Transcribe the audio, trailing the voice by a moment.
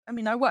I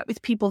mean, I work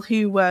with people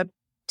who were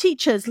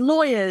teachers,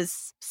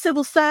 lawyers,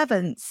 civil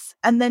servants,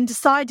 and then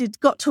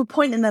got to a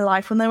point in their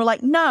life when they were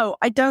like, no,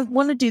 I don't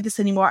want to do this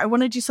anymore. I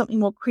want to do something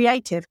more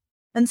creative.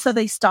 And so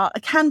they start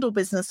a candle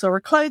business or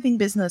a clothing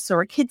business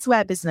or a kids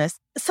wear business.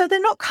 So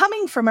they're not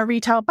coming from a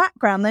retail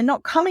background. They're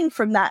not coming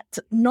from that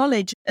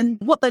knowledge. And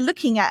what they're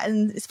looking at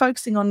and is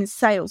focusing on is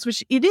sales,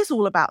 which it is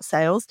all about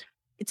sales.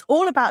 It's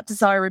all about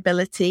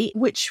desirability,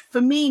 which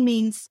for me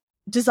means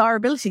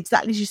desirability,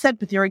 exactly as you said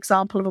with your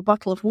example of a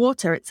bottle of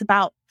water. It's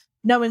about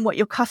knowing what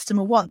your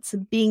customer wants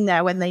and being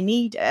there when they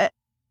need it.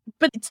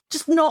 But it's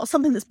just not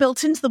something that's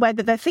built into the way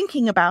that they're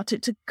thinking about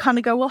it to kind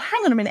of go, well,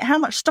 hang on a minute, how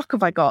much stock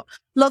have I got?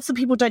 Lots of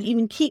people don't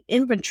even keep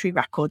inventory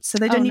records, so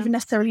they don't even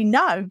necessarily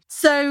know.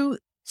 So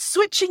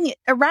switching it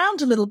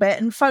around a little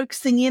bit and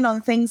focusing in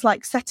on things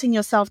like setting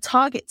yourself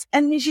targets.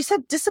 And as you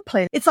said,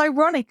 discipline. It's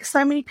ironic.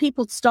 So many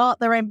people start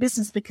their own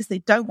business because they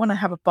don't want to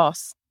have a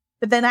boss.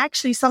 But then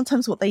actually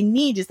sometimes what they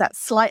need is that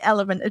slight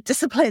element of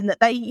discipline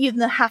that they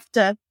either have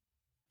to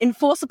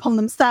enforce upon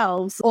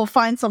themselves or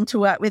find someone to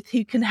work with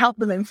who can help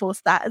them enforce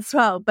that as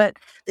well. But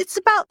it's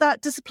about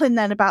that discipline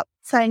then, about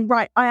saying,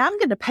 right, I am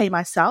going to pay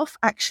myself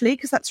actually,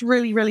 because that's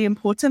really, really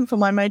important for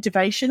my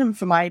motivation and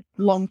for my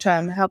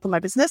long-term health of my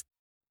business.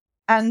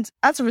 And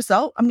as a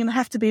result, I'm going to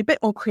have to be a bit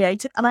more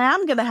creative, and I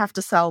am going to have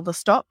to sell the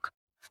stock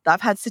that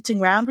I've had sitting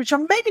around, which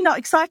I'm maybe not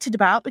excited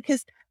about,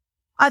 because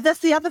that's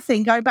the other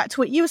thing, going back to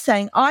what you were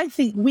saying. I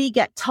think we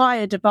get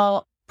tired of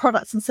our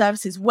products and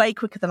services way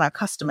quicker than our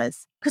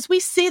customers because we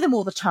see them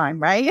all the time,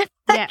 right?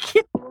 Yeah.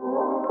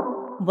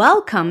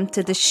 Welcome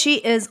to the She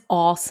Is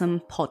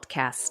Awesome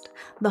podcast,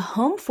 the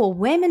home for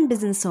women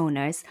business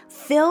owners,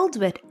 filled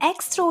with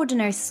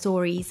extraordinary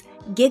stories,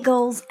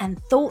 giggles,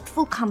 and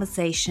thoughtful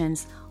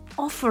conversations,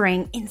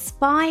 offering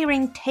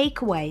inspiring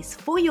takeaways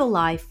for your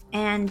life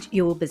and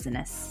your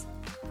business.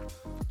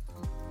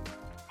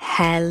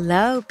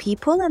 Hello,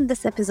 people. In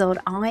this episode,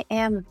 I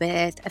am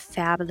with a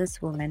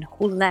fabulous woman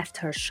who left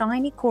her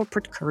shiny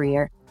corporate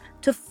career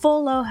to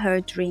follow her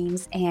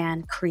dreams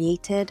and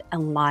created a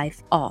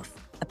life of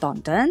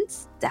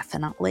abundance,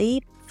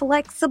 definitely,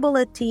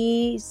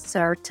 flexibility,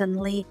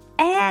 certainly,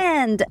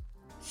 and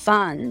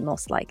fun,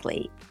 most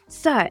likely.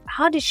 So,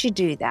 how did she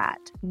do that?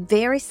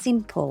 Very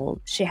simple.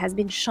 She has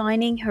been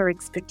shining her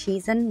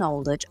expertise and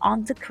knowledge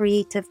onto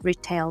creative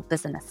retail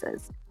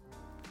businesses.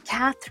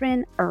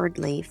 Catherine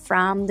Erdly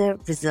from the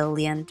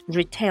Resilient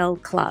Retail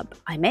Club.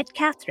 I met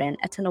Catherine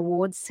at an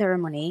awards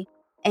ceremony,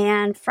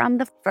 and from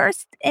the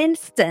first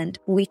instant,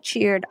 we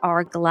cheered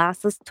our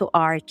glasses to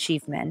our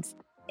achievements.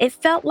 It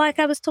felt like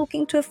I was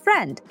talking to a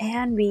friend,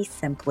 and we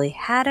simply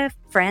had a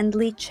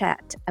friendly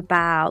chat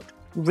about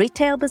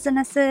retail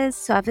businesses,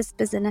 service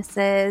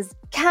businesses,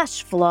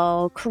 cash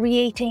flow,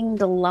 creating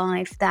the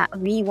life that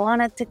we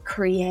wanted to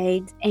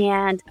create,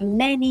 and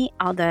many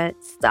other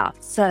stuff.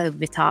 So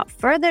without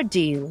further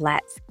ado,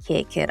 let's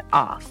kick it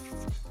off.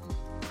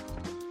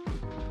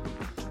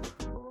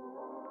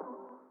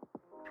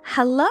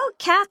 Hello,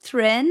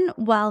 Catherine.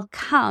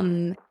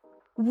 Welcome.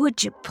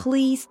 Would you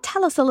please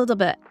tell us a little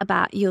bit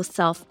about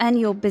yourself and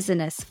your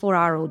business for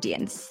our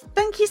audience?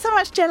 Thank you so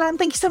much, Jaylan.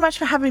 Thank you so much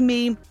for having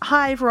me.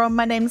 Hi, everyone.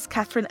 My name is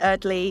Catherine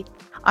Erdly.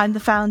 I'm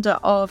the founder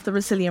of the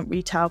Resilient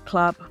Retail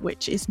Club,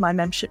 which is my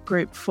membership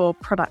group for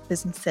product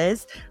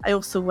businesses. I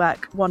also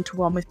work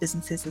one-to-one with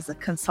businesses as a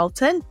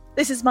consultant.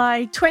 This is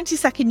my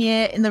 22nd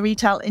year in the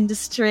retail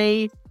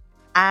industry,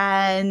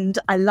 and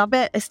I love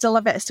it. I still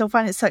love it. I still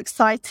find it so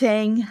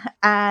exciting.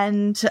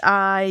 And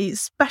I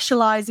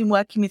specialize in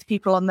working with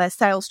people on their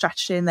sales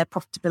strategy and their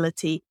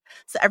profitability.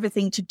 So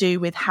everything to do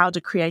with how do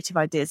creative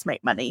ideas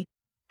make money.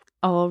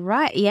 All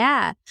right.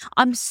 Yeah.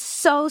 I'm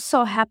so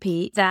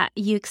happy that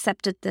you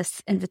accepted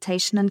this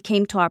invitation and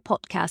came to our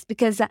podcast,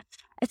 because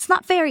it's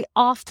not very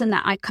often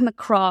that I come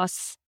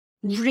across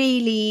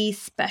really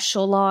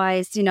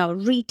specialized,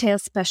 retail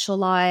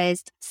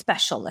specialized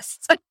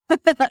specialists.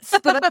 Let's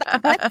put it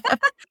that way.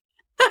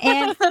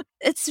 And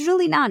it's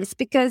really nice,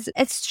 because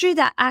it's true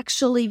that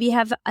actually we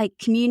have a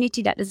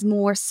community that is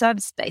more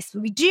service-based.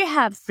 We do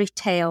have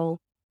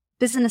retail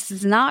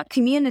businesses in our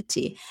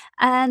community.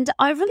 And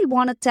I really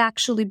wanted to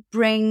actually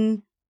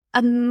bring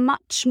a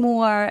much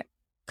more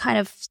kind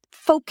of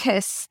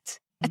focused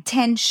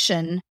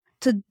attention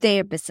to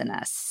their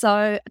business.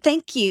 So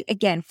thank you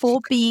again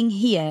for being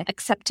here,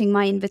 accepting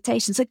my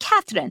invitation. So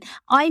Catherine,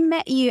 I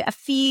met you a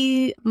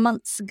few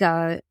months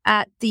ago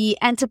at the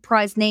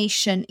Enterprise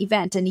Nation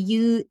event, and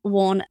you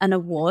won an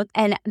award,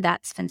 and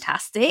that's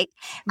fantastic.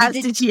 As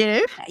did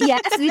you.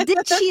 Yes, we did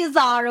choose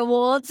our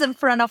awards in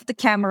front of the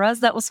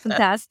cameras. That was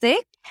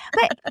fantastic.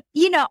 But,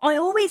 I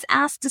always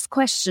ask this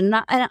question,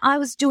 and I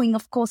was doing,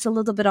 of course, a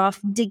little bit of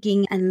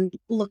digging and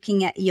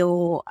looking at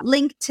your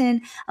LinkedIn.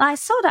 And I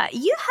saw that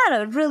you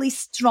had a really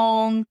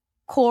strong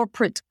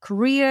corporate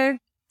career.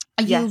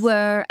 Yes. You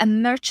were a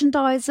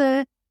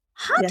merchandiser.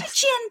 How Yes.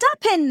 did you end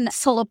up in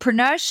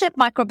solopreneurship,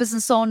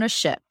 micro-business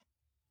ownership?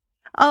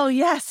 Oh,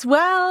 yes.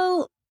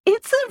 Well,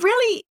 it's a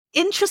really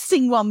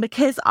interesting one,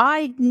 because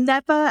I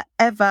never,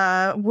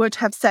 ever would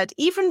have said,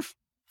 even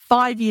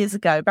 5 years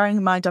ago, bearing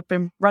in mind I've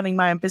been running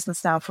my own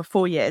business now for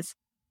 4 years,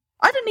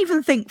 I don't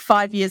even think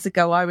 5 years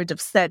ago I would have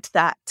said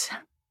that,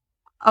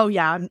 oh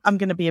yeah, I'm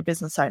going to be a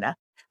business owner.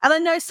 And I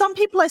know some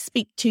people I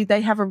speak to,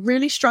 they have a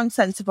really strong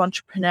sense of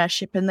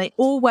entrepreneurship, and they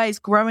always,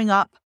 growing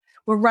up,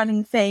 were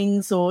running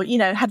things or,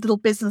 had little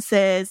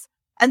businesses.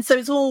 And so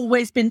it's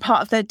always been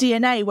part of their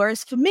DNA.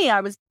 Whereas for me,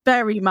 I was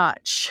very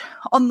much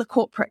on the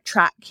corporate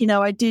track.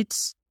 I did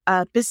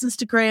a business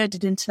degree. I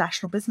did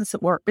international business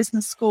at Warwick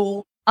Business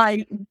School.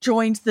 I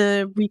joined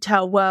the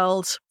retail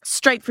world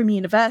straight from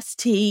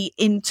university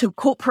into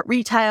corporate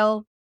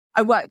retail.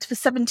 I worked for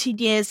 17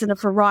 years in a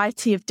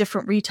variety of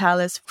different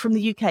retailers from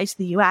the UK to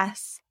the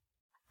US.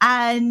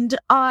 And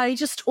I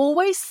just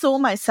always saw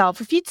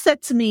myself, if you'd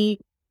said to me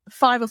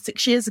 5 or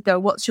 6 years ago,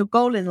 what's your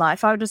goal in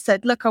life? I would have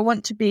said, look, I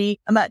want to be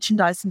a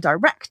merchandising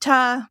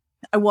director.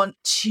 I want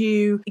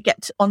to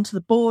get onto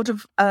the board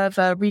of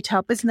a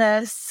retail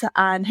business.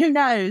 And who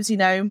knows,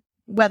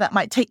 where that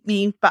might take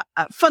me. But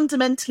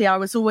fundamentally, I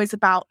was always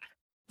about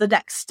the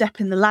next step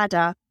in the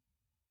ladder.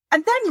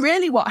 And then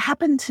really what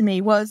happened to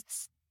me was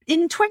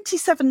in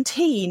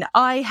 2017,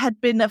 I had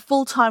been a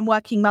full-time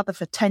working mother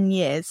for 10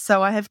 years.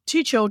 So I have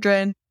 2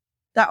 children.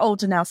 They're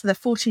older now, so they're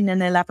 14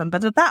 and 11.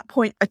 But at that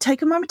point, I'd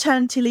taken my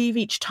maternity leave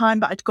each time,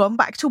 but I'd gone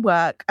back to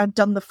work. I'd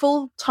done the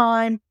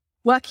full-time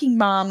working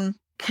mum,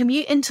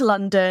 commute into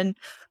London.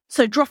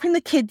 So dropping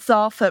the kids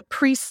off at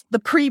the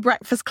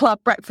pre-breakfast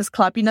club,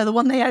 the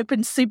one they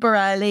opened super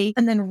early,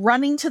 and then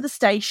running to the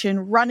station,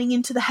 running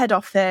into the head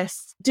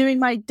office, doing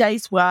my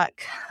day's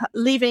work,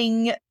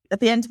 leaving at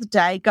the end of the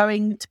day,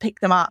 going to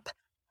pick them up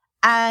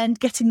and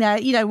getting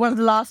there, one of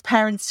the last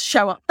parents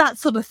show up, that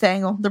sort of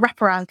thing, or the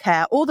wraparound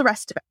care, all the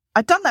rest of it.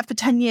 I'd done that for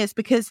 10 years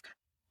because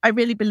I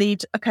really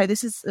believed, okay,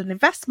 this is an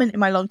investment in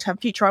my long-term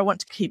future. I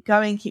want to keep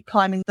going, keep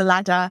climbing the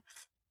ladder.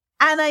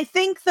 And I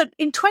think that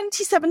in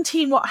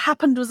 2017, what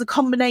happened was a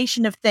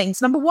combination of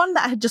things. Number one,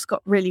 that had just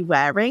got really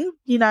wearing,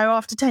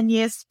 after 10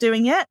 years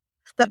doing it,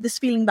 that this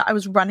feeling that I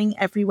was running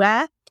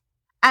everywhere.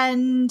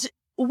 And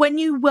when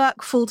you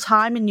work full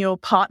time and your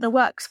partner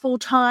works full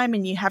time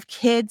and you have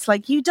kids,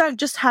 like you don't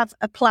just have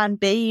a plan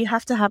B, you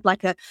have to have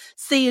like a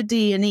C, a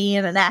D, an E,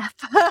 and an F.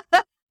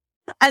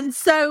 And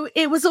so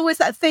it was always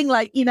that thing,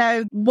 like,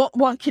 what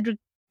one kid would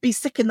be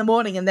sick in the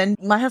morning. And then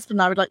my husband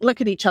and I would like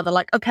look at each other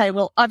like, okay,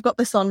 well, I've got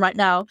this on right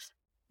now.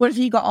 What have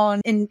you got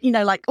on? And,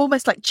 like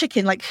almost like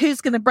chicken, like who's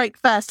going to break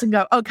first and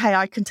go, okay,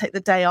 I can take the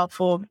day off,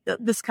 or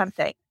this kind of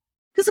thing.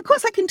 Because of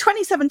course, like in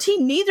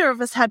 2017, neither of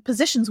us had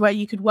positions where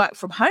you could work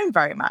from home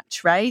very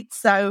much, right?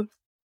 So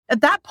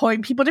at that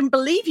point, people didn't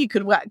believe you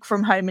could work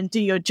from home and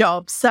do your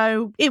job.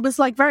 So it was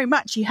like very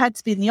much you had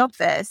to be in the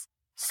office.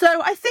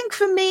 So I think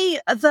for me,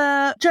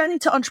 the journey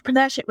to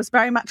entrepreneurship was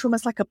very much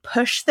almost like a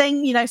push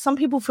thing. Some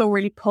people feel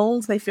really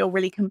pulled. They feel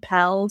really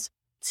compelled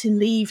to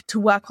leave to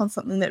work on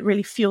something that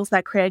really fuels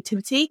their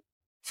creativity.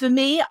 For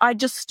me, I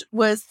just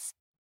was,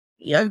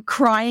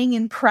 crying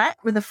in Pret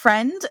with a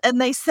friend,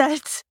 and they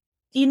said,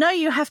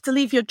 you have to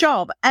leave your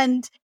job.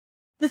 And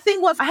the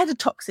thing was, I had a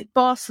toxic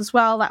boss as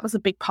well. That was a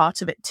big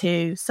part of it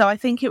too. So I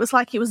think it was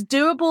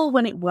doable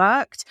when it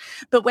worked.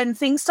 But when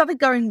things started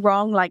going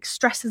wrong, like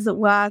stresses at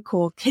work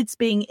or kids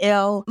being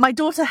ill, my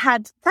daughter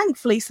had,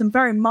 thankfully, some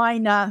very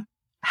minor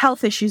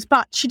health issues,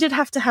 but she did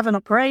have to have an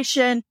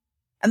operation.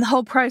 And the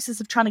whole process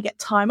of trying to get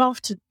time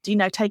off to,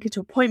 take her to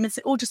appointments,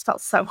 it all just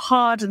felt so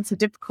hard and so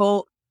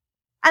difficult.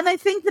 And I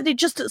think that it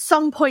just at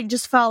some point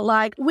just felt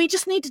like we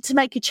just needed to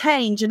make a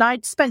change. And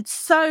I'd spent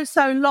so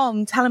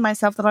long telling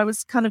myself that I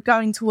was kind of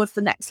going towards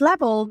the next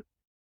level.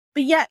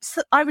 But yet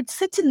I would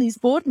sit in these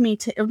board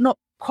meetings, not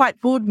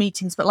quite board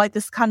meetings, but like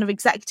this kind of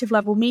executive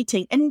level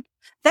meeting. And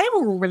they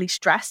were all really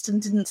stressed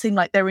and didn't seem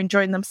like they were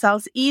enjoying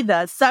themselves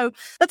either. So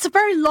that's a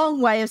very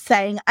long way of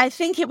saying I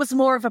think it was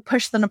more of a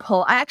push than a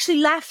pull. I actually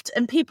left,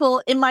 and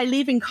people in my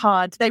leaving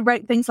card, they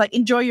wrote things like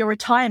enjoy your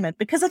retirement,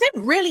 because I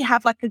didn't really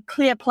have like a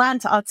clear plan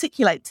to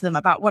articulate to them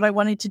about what I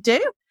wanted to do.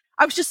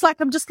 I was just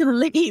like, I'm just going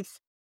to leave.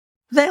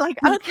 They're like,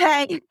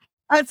 okay.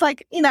 I was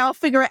like, I'll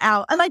figure it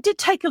out. And I did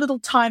take a little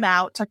time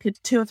out. I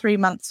could 2 or 3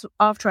 months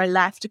after I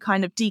left to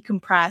kind of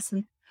decompress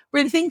and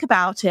really think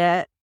about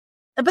it.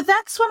 But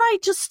that's when I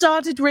just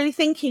started really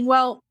thinking,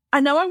 well, I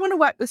know I want to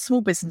work with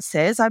small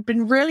businesses. I've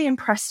been really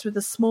impressed with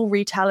the small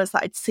retailers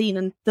that I'd seen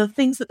and the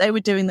things that they were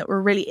doing that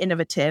were really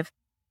innovative.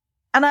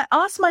 And I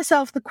asked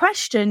myself the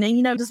question,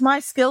 does my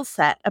skill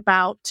set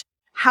about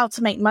how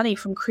to make money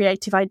from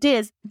creative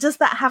ideas, does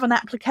that have an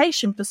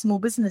application for small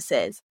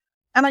businesses?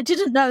 And I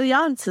didn't know the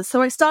answer.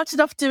 So I started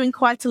off doing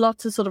quite a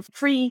lot of sort of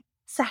free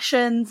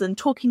sessions and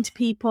talking to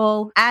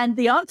people. And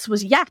the answer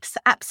was yes,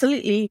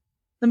 absolutely.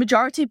 The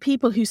majority of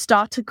people who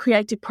start a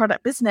creative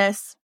product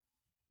business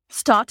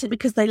started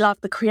because they love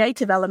the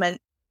creative element.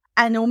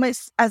 And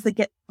almost as they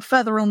get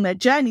further on their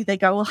journey, they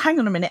go, well, hang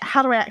on a minute,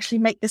 how do I actually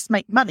make this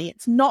make money?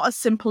 It's not as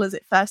simple as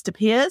it first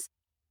appears.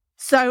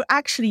 So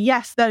actually,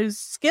 yes, those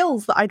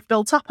skills that I'd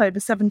built up over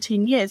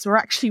 17 years were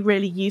actually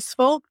really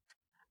useful.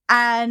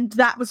 And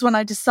that was when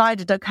I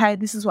decided, okay,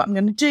 this is what I'm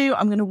going to do.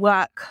 I'm going to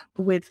work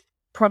with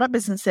product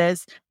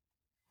businesses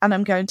and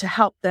I'm going to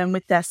help them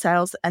with their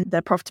sales and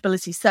their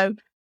profitability. So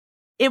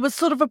it was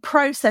sort of a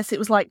process. It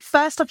was like,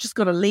 first, I've just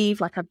got to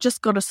leave. Like, I've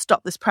just got to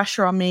stop this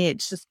pressure on me.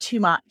 It's just too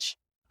much.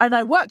 And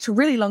I worked a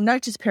really long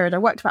notice period. I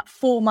worked about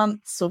 4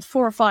 months or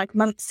 4 or 5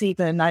 months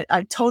even.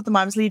 I told them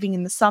I was leaving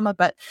in the summer,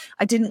 but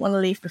I didn't want to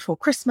leave before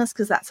Christmas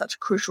because that's such a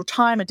crucial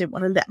time. I didn't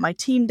want to let my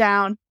team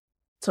down.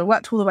 So I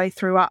worked all the way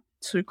through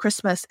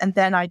Christmas. And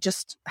then I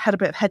just had a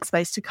bit of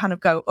headspace to kind of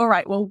go, all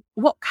right, well,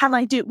 what can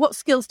I do? What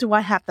skills do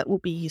I have that will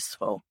be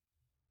useful?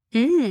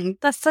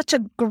 That's such a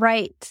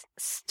great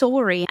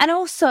story. And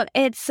also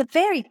it's a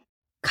very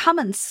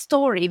common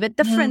story with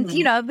different,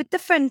 with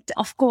different,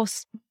 of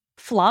course,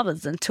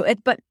 flavors into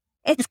it, but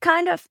it's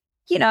kind of,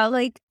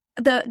 like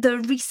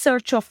the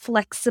research of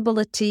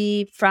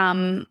flexibility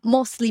from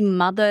mostly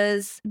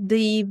mothers,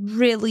 the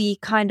really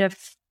kind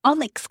of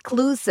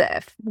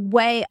unexclusive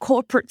way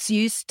corporates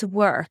used to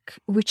work,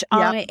 which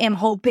I am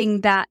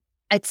hoping that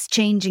it's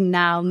changing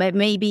now.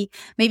 Maybe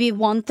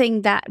one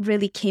thing that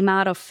really came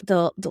out of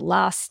the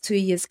last 2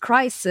 years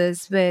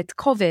crisis with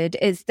COVID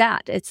is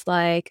that it's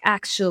like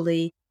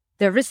actually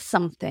there is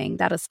something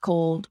that is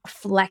called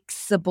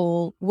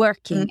flexible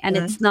working, and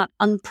it's not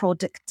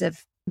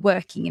unproductive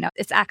working.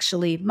 It's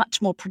actually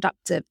much more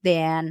productive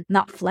than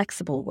not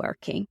flexible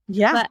working.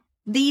 Yeah. But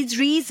these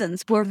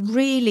reasons were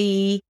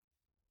really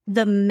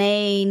the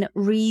main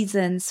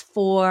reasons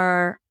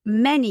for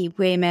many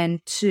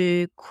women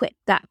to quit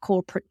that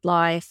corporate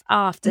life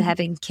after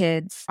having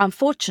kids,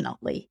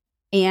 unfortunately.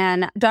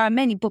 And there are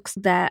many books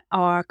that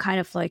are kind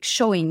of like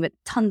showing with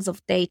tons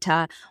of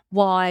data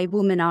why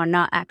women are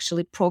not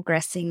actually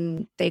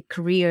progressing their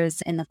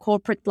careers in the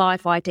corporate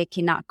life, why they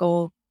cannot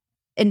go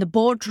in the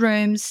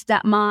boardrooms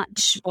that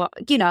much,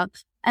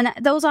 and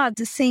those are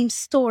the same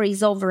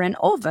stories over and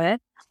over.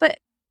 But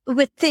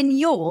within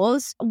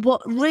yours,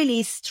 what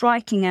really is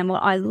striking and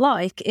what I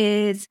like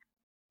is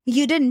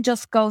you didn't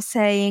just go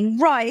saying,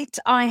 right,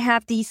 I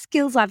have these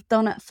skills, I've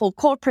done it for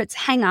corporates.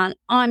 Hang on,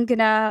 I'm going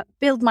to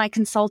build my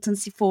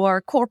consultancy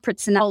for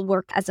corporates and I'll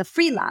work as a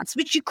freelance,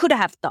 which you could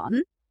have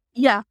done.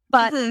 Yeah.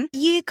 But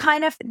you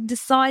kind of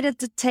decided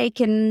to take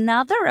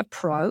another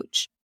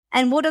approach.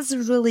 And what is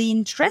really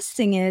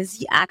interesting is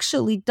you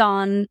actually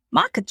done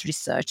market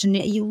research and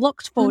you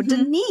looked for the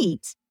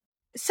needs.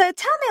 So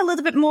tell me a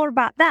little bit more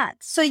about that.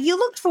 So you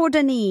looked for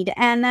the need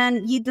and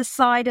then you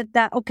decided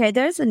that, okay,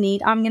 there's a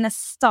need. I'm going to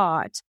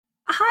start.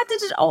 How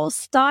did it all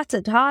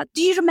started?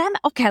 Do you remember?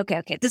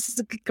 Okay. This is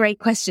a great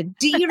question.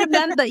 Do you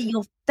remember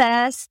your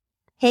first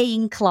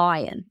paying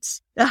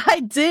client? I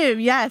do.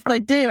 Yes, I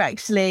do,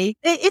 actually.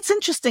 It's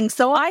interesting.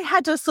 So I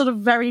had a sort of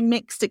very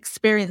mixed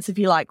experience, if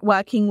you like,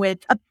 working with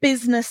a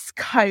business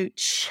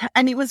coach.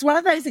 And it was one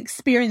of those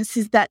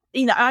experiences that,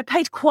 I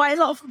paid quite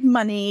a lot of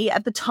money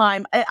at the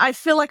time. I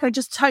feel like I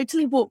just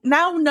totally walked.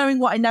 Now knowing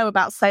what I know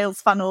about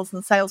sales funnels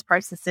and sales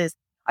processes,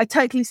 I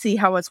totally see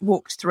how I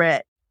walked through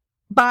it.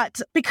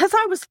 But because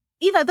I was,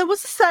 there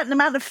was a certain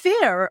amount of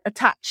fear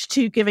attached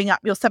to giving up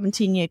your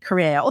 17-year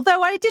career.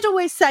 Although I did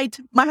always say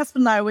to my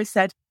husband and I always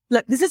said,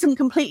 look, this isn't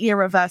completely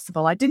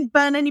irreversible. I didn't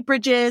burn any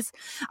bridges.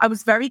 I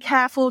was very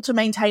careful to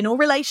maintain all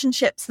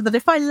relationships so that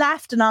if I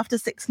left and after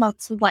 6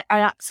 months was like, I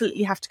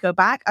absolutely have to go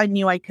back, I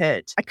knew I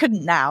could. I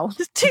couldn't now.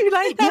 It's too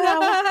late now.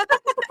 I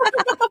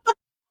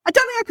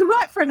don't think I could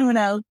write for anyone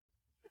else.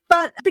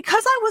 But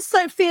because I was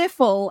so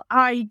fearful,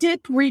 I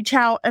did reach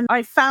out and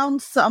I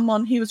found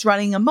someone who was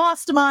running a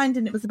mastermind,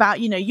 and it was about,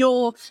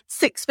 your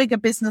 6-figure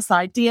business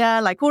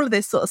idea, like all of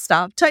this sort of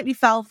stuff. Totally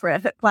fell for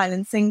it, hook, line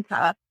and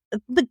sinker.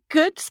 The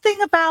good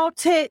thing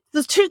about it,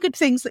 there's 2 good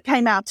things that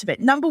came out of it.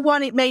 Number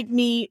one, it made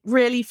me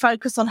really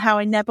focus on how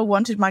I never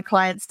wanted my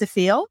clients to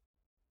feel,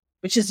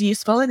 which is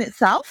useful in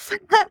itself.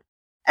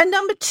 And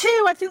number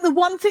 2, I think the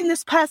one thing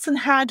this person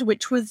had,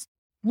 which was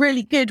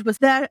really good, was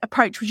their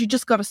approach was you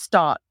just got to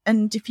start.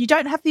 And if you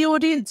don't have the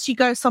audience, you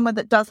go somewhere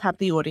that does have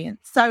the audience.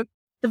 So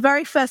the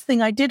very first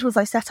thing I did was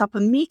I set up a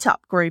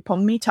meetup group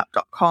on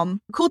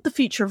meetup.com called The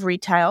Future of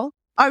Retail.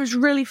 I was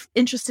really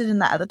interested in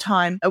that at the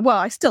time. Well,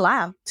 I still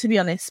am, to be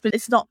honest, but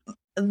it's not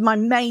my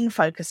main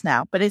focus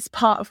now, but it's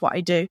part of what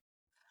I do.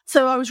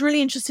 So I was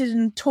really interested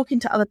in talking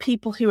to other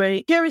people who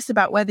were curious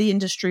about where the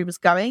industry was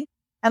going.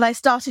 And I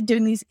started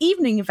doing these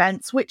evening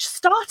events, which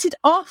started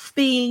off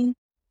being,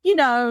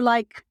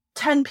 like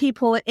 10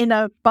 people in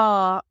a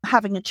bar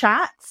having a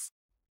chat,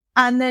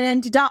 and then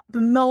ended up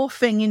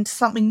morphing into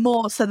something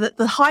more, so that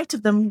the height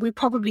of them, we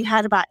probably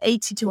had about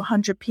 80 to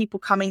 100 people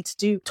coming to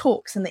do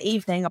talks in the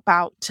evening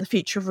about the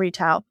future of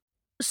retail.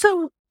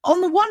 So on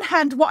the one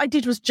hand, what I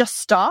did was just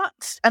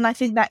start. And I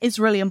think that is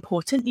really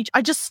important.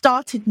 I just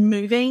started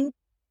moving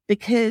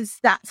because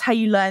that's how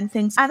you learn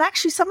things. And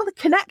actually some of the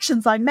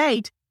connections I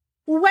made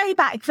way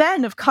back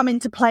then have come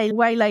into play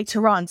way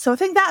later on. So I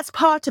think that's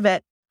part of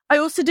it. I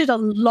also did a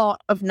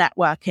lot of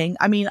networking.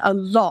 I mean, a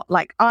lot.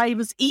 Like I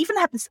was even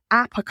had this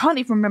app. I can't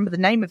even remember the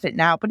name of it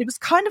now, but it was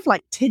kind of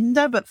like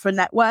Tinder, but for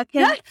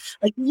networking.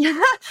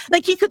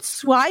 Like you could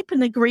swipe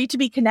and agree to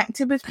be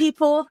connected with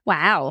people.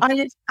 Wow.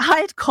 I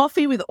had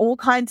coffee with all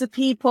kinds of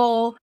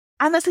people.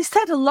 And as I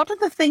said, a lot of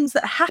the things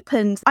that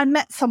happened, I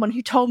met someone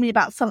who told me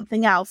about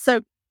something else.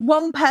 So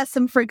one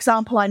person, for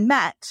example, I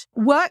met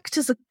worked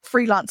as a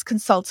freelance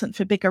consultant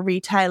for bigger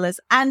retailers.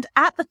 And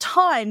at the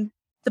time,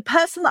 the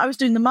person that I was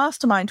doing the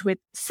mastermind with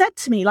said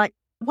to me, like,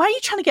 why are you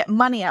trying to get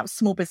money out of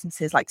small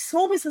businesses? Like,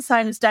 small business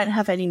owners don't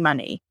have any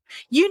money.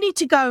 You need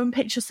to go and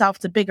pitch yourself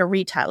to bigger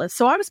retailers.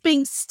 So I was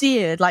being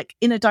steered like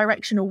in a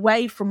direction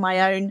away from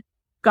my own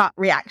gut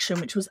reaction,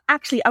 which was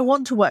actually, I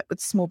want to work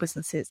with small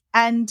businesses.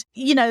 And,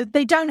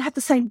 they don't have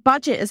the same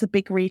budget as a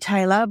big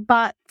retailer,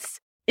 but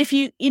if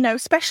you,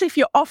 especially if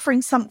you're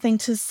offering something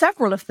to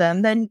several of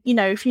them, then,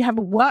 if you have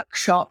a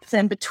workshop,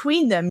 then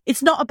between them,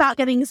 it's not about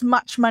getting as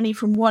much money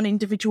from one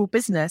individual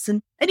business.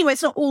 And anyway,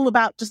 it's not all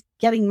about just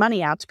getting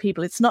money out to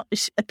people. It's not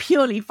a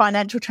purely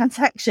financial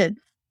transaction.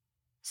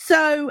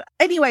 So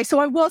anyway, so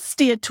I was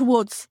steered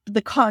towards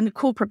the kind of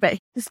corporate bit.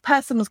 This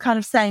person was kind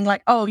of saying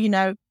like, oh,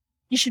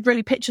 you should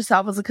really pitch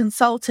yourself as a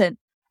consultant.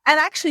 And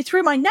actually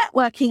through my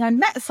networking, I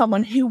met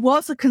someone who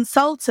was a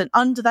consultant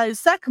under those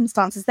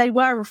circumstances. They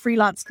were a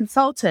freelance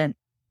consultant.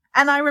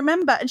 And I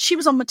remember, and she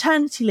was on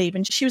maternity leave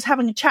and she was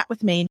having a chat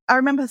with me. I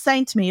remember her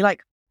saying to me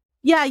like,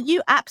 yeah,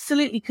 you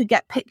absolutely could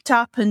get picked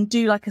up and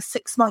do like a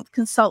 6-month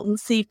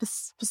consultancy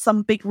for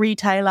some big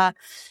retailer.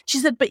 She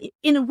said, but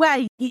in a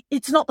way,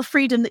 it's not the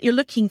freedom that you're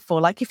looking for.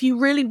 Like if you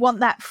really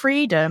want that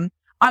freedom,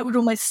 I would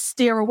almost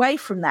steer away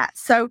from that.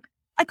 So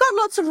I got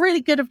lots of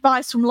really good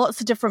advice from lots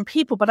of different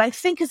people. But I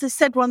think, as I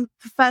said, one of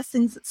the first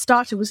things that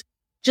started was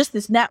just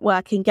this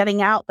networking,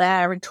 getting out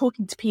there and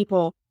talking to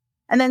people.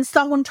 And then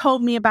someone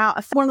told me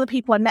about, one of the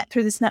people I met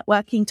through this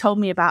networking told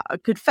me about a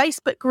good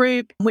Facebook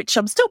group, which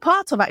I'm still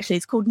part of, actually.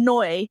 It's called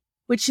Noi,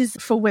 which is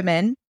for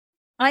women.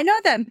 I know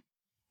them.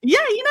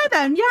 Yeah, you know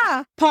them.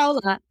 Yeah.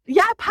 Paula.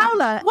 Yeah,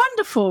 Paula.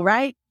 Wonderful,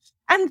 right?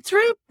 And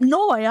through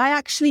Noi, I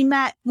actually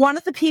met one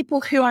of the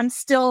people who I'm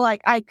still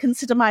like, I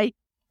consider my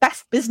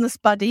best business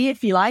buddy,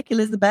 if you like,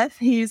 Elizabeth,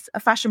 who's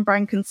a fashion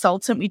brand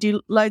consultant. We do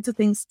loads of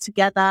things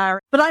together.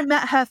 But I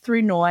met her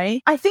through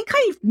Noi. I think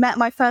I met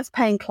my first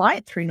paying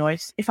client through Noi,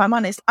 if I'm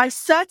honest. I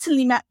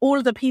certainly met all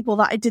of the people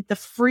that I did the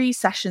free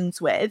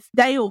sessions with.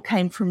 They all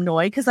came from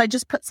Noi because I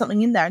just put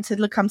something in there and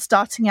said, look, I'm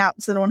starting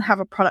out. So anyone have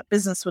a product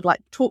business would like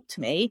to talk to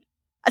me.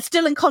 I'm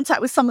still in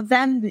contact with some of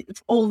them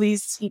all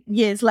these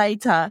years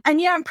later. And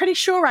yeah, I'm pretty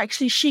sure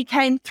actually she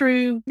came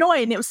through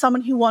Noi, and it was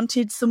someone who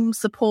wanted some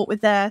support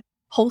with their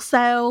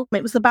wholesale.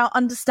 It was about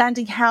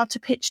understanding how to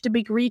pitch to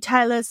big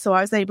retailers. So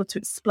I was able to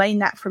explain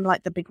that from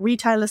like the big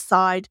retailer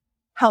side,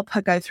 help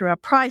her go through her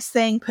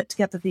pricing, put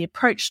together the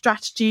approach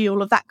strategy,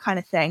 all of that kind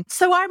of thing.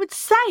 So I would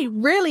say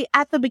really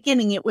at the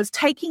beginning, it was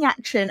taking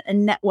action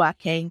and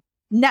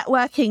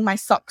networking my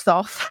socks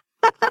off.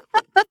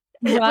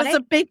 It was a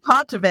big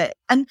part of it.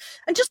 And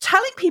just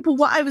telling people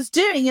what I was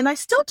doing. And I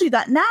still do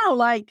that now.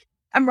 Like,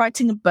 I'm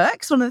writing a book.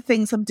 It's one of the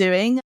things I'm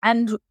doing.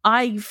 And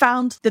I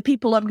found the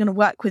people I'm going to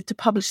work with to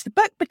publish the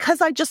book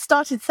because I just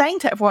started saying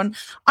to everyone,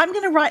 I'm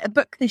going to write a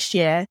book this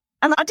year.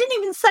 And I didn't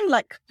even say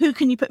like, who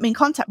can you put me in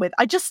contact with?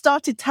 I just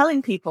started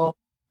telling people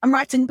I'm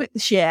writing a book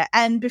this year.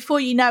 And before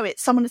you know it,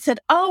 someone had said,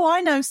 oh, I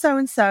know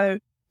so-and-so.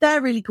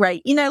 They're really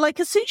great. Like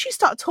as soon as you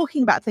start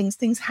talking about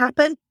things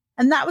happen.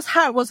 And that was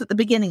how it was at the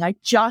beginning. I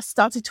just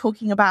started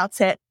talking about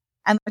it.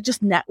 And I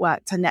just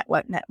networked.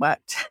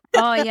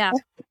 Oh, yeah.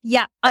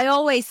 Yeah. I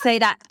always say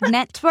that.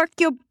 Network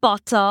your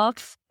butt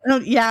off. Oh,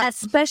 yeah.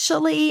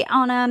 Especially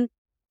on a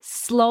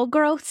slow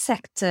growth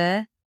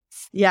sector.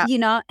 Yeah.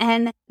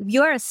 And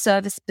you're a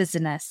service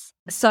business.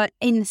 So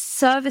in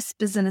service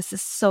business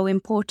is so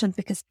important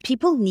because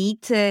people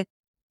need to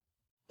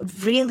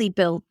really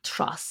build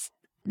trust.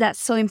 That's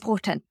so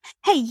important.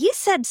 Hey, you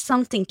said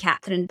something,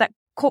 Catherine, that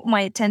caught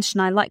my attention.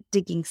 I like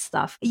digging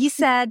stuff. You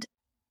said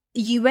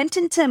you went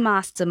into a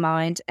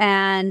mastermind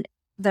and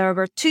there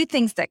were 2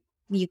 things that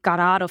you got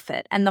out of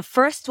it. And the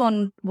first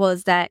one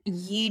was that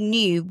you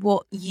knew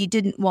what you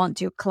didn't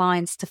want your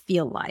clients to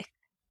feel like.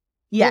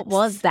 Yes. What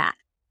was that?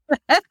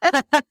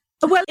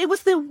 Well, it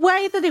was the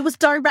way that it was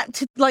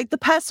directed. Like the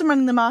person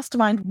running the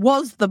mastermind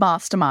was the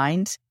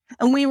mastermind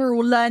and we were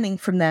all learning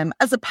from them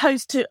as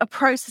opposed to a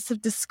process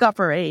of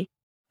discovery,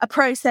 a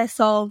process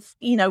of,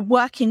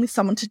 working with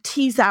someone to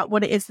tease out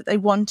what it is that they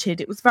wanted.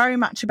 It was very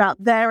much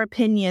about their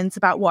opinions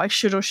about what I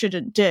should or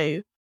shouldn't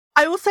do.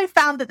 I also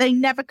found that they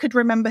never could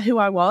remember who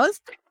I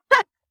was.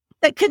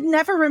 They could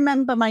never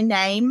remember my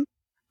name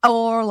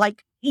or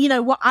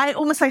what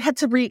I had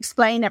to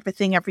re-explain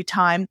everything every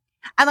time.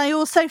 And I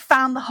also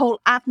found the whole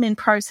admin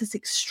process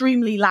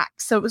extremely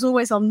lax. So it was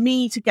always on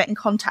me to get in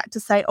contact to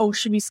say, oh,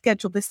 should we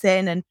schedule this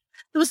in? And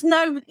there was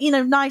no,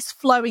 nice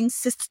flowing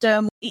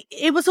system.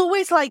 It was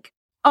always like,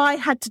 I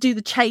had to do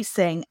the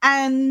chasing,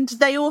 and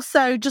they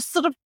also just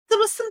there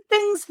were some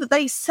things that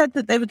they said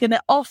that they were going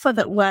to offer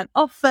that weren't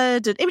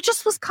offered. And it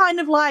just was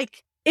kind of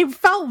like, it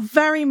felt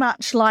very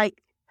much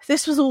like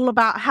this was all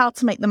about how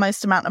to make the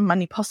most amount of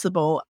money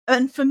possible.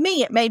 And for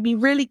me, it made me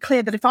really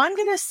clear that if I'm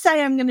going to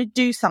say I'm going to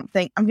do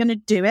something, I'm going to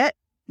do it.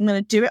 I'm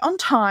going to do it on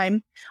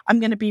time. I'm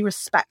going to be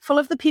respectful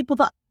of the people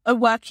that are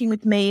working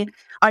with me,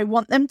 I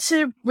want them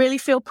to really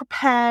feel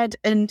prepared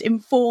and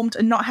informed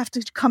and not have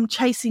to come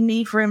chasing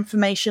me for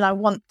information. I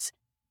want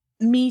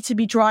me to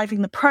be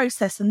driving the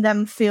process and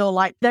them feel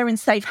like they're in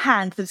safe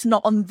hands, that it's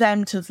not on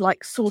them to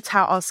like sort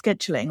out our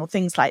scheduling or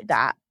things like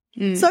that.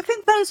 So I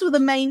think those were the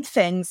main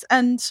things.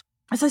 And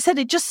as I said,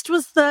 it just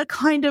was the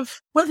kind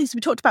of, one of the things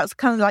we talked about was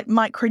kind of like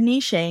micro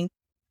niching.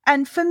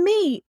 And for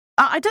me,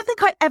 I don't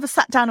think I ever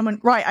sat down and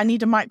went, right, I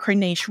need a micro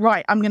niche.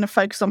 Right, I'm going to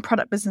focus on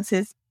product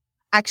businesses.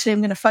 Actually,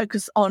 I'm going to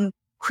focus on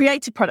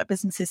creative product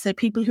businesses. So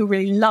people who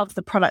really love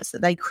the products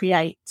that they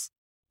create.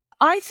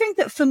 I think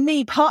that for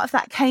me, part of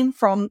that came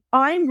from,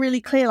 I'm really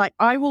clear, like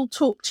I will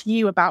talk to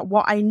you about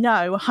what I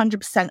know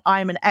 100%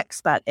 I'm an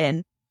expert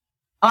in.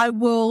 I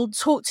will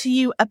talk to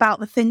you about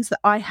the things that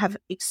I have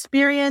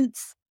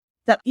experienced,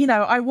 that, you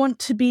know, I want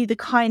to be the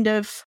kind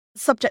of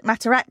subject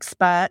matter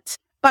expert,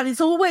 but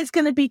it's always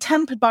going to be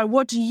tempered by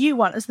what do you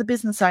want as the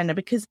business owner?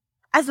 Because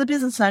as the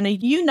business owner,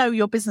 you know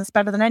your business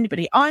better than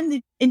anybody. I'm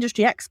the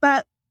industry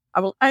expert. I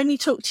will only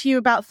talk to you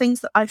about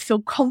things that I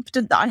feel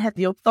confident that I have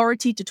the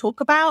authority to talk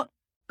about.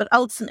 But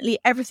ultimately,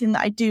 everything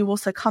that I do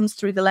also comes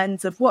through the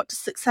lens of what does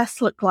success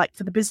look like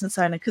for the business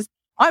owner? Because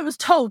I was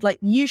told, like,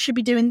 you should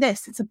be doing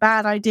this. It's a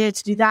bad idea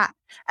to do that.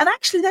 And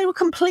actually, they were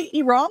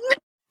completely wrong.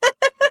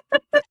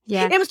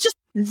 Yeah. It was just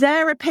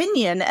their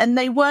opinion and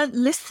they weren't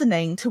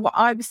listening to what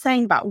I was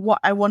saying about what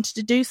I wanted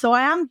to do. So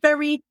I am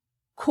very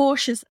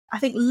cautious. I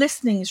think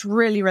listening is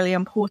really, really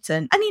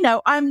important. And, you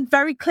know, I'm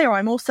very clear.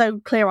 I'm also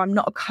clear I'm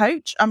not a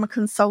coach. I'm a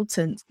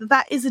consultant.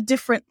 That is a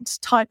different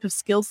type of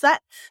skill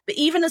set. But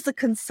even as a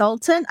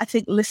consultant, I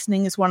think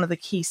listening is one of the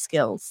key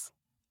skills.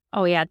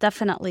 Oh, yeah,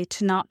 definitely.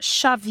 To not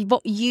shove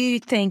what you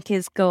think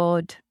is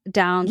good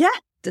down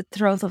the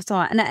throat of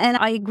someone. And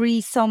I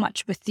agree so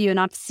much with you. And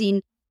I've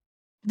seen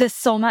this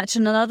so much.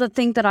 And another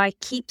thing that I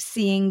keep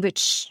seeing,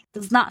 which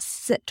does not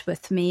sit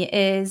with me,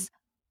 is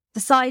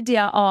this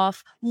idea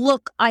of,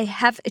 look, I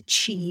have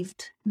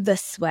achieved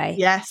this way.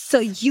 Yes. So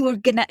you are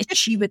going to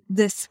achieve it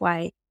this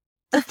way.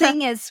 The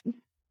thing is,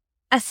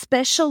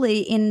 especially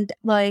in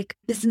like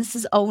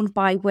businesses owned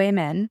by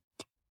women,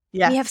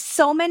 we have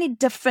so many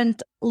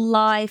different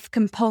life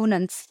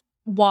components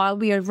while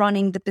we are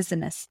running the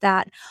business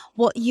that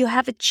what you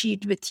have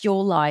achieved with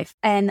your life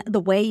and the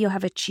way you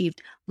have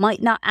achieved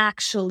might not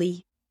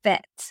actually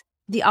fit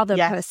the other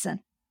person.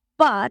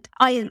 But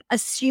I am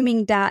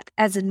assuming that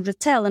as in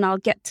retail, and I'll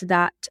get to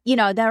that, you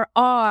know, there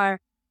are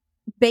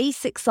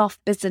basics of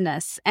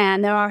business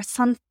and there are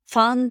some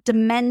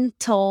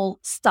fundamental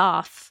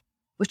stuff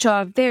which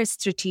are very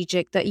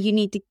strategic that you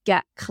need to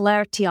get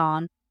clarity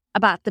on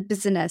about the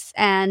business.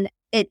 And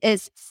it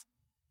is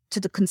to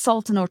the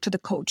consultant or to the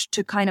coach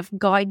to kind of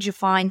guide you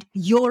find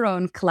your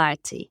own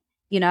clarity.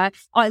 You know,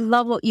 I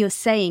love what you're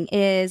saying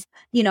is,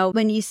 you know,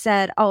 when you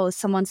said,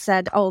 someone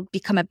said,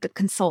 become a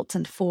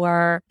consultant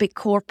for big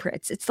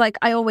corporates. It's like,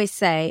 I always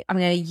say, I'm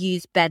going to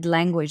use bad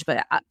language,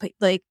 but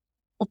like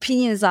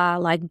opinions are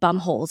like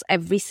bumholes.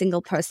 Every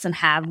single person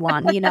have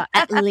one, you know,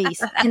 at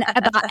least, and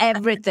about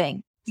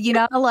everything, you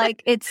know,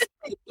 like it's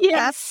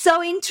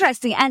so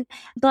interesting. And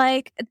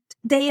like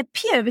they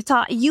appear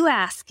without you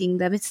asking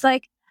them. It's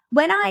like,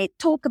 when I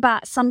talk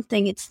about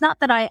something, it's not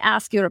that I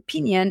ask your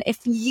opinion. If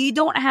you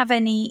don't have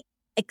any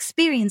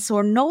experience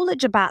or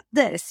knowledge about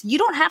this, you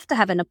don't have to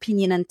have an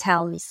opinion and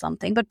tell me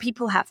something, but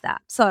people have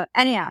that. So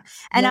anyhow,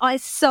 and I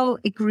so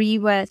agree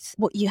with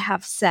what you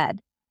have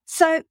said.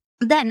 So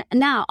then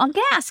now I'm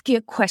going to ask you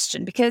a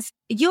question because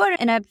you are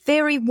in a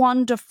very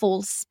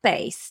wonderful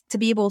space to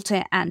be able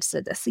to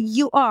answer this.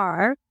 You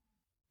are,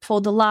 for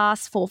the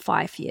last 4 or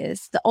 5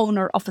 years, the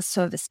owner of a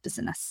service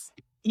business.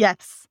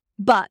 Yes.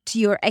 But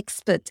you're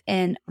expert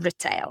in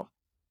retail.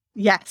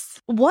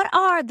 Yes. What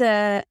are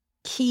the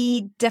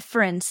key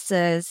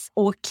differences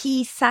or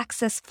key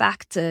success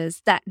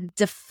factors that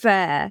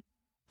differ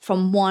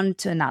from one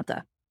to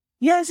another?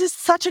 Yeah, this is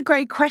such a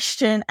great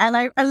question. And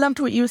I loved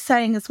what you were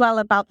saying as well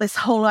about this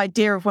whole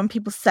idea of when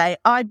people say,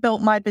 I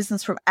built my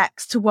business from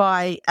X to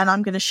Y, and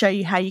I'm going to show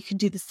you how you can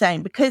do the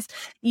same. Because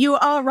you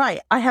are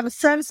right. I have a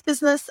service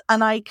business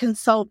and I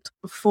consult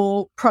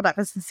for product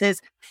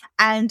businesses.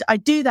 And I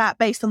do that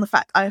based on the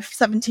fact I have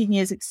 17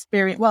 years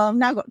experience. Well, I've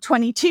now got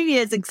 22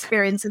 years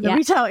experience in the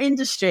retail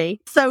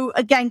industry. So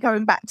again,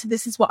 going back to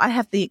this is what I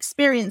have the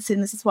experience in.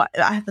 This is what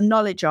I have the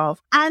knowledge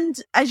of. And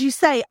as you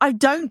say, I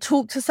don't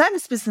talk to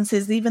service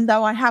businesses, even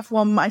though I have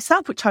one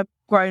myself, which I've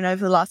grown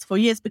over the last 4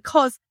 years,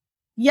 because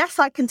yes,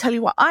 I can tell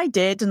you what I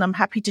did and I'm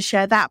happy to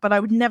share that, but I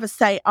would never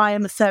say I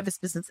am a service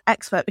business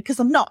expert because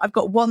I'm not. I've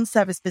got one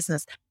service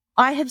business.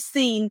 I have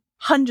seen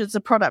hundreds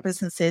of product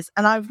businesses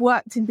and I've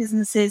worked in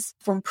businesses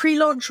from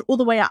pre-launch all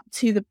the way up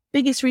to the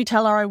biggest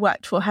retailer I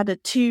worked for had a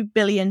 $2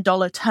 billion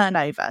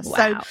turnover.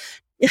 Wow.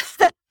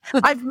 So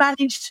I've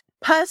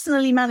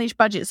personally managed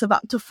budgets of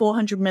up to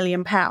 £400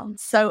 million.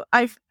 So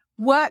I've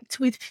worked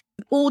with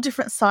all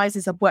different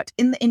sizes. I've worked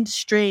in the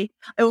industry.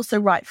 I also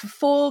write for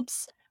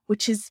Forbes,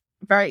 which is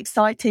very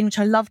exciting, which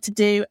I love to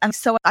do. And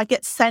so I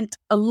get sent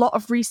a lot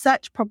of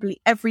research, probably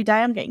every day.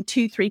 I'm getting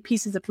 2-3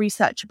 pieces of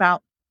research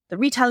about the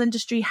retail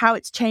industry, how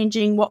it's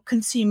changing, what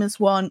consumers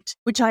want,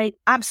 which I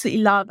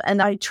absolutely love.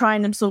 And I try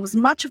and absorb as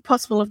much as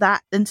possible of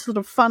that and sort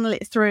of funnel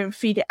it through and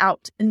feed it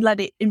out and let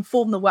it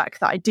inform the work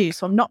that I do.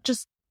 So I'm not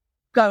just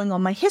going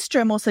on my history,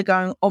 I'm also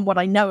going on what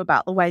I know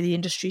about the way the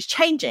industry is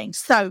changing.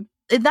 So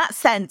in that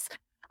sense,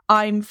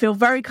 I feel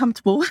very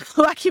comfortable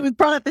working with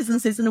product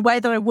businesses in a way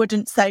that I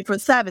wouldn't say for a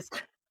service.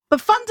 But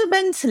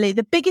fundamentally,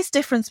 the biggest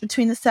difference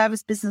between the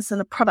service business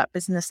and the product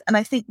business, and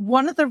I think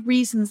one of the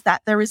reasons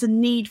that there is a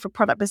need for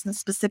product business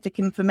specific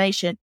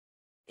information,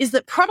 is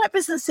that product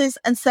businesses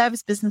and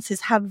service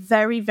businesses have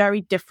very, very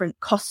different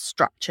cost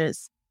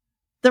structures.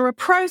 There are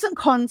pros and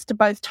cons to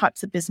both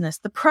types of business.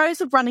 The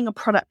pros of running a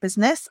product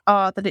business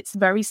are that it's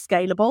very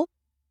scalable.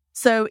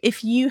 So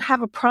if you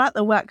have a product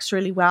that works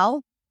really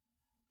well,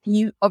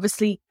 you've got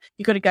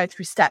to go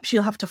through steps.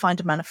 You'll have to find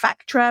a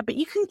manufacturer, but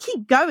you can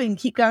keep going,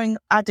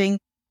 adding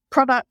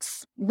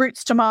products,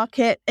 routes to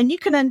market, and you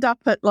can end up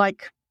at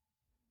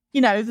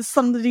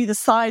somebody the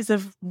size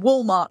of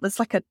Walmart that's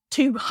like a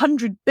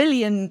 $200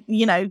 billion,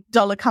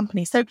 dollar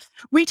company. So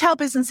retail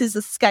businesses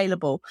are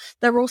scalable.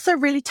 They're also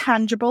really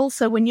tangible.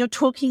 So when you're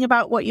talking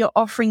about what you're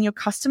offering your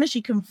customers,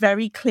 you can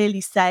very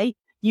clearly say,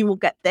 you will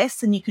get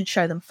this, and you can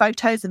show them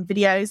photos and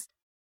videos.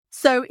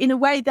 So in a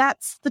way,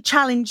 that's the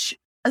challenge.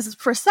 As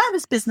for a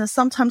service business,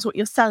 sometimes what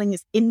you're selling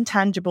is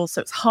intangible. So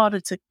it's harder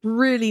to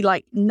really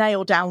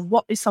nail down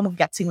what is someone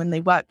getting when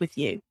they work with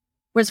you.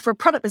 Whereas for a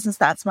product business,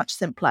 that's much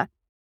simpler.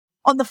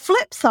 On the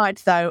flip side,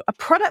 though, a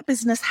product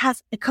business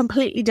has a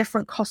completely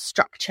different cost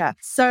structure.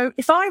 So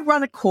if I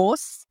run a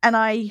course and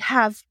I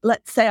have,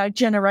 let's say I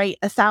generate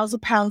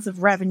 £1,000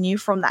 of revenue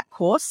from that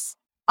course,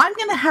 I'm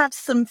going to have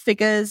some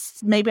figures.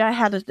 Maybe I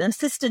had an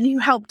assistant who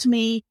helped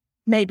me.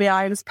 Maybe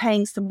I was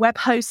paying some web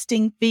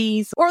hosting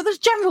fees, or there's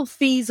general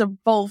fees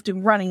involved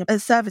in running a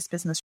service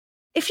business.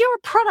 If you're a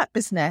product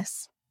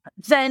business,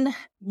 then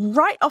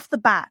right off the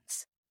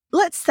bat,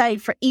 let's say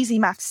for easy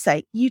maths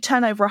sake, you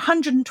turn over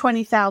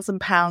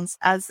 £120,000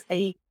 as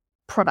a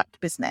product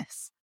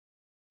business.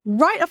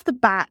 Right off the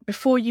bat,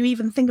 before you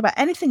even think about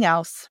anything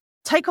else,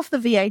 take off the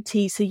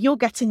VAT, so you're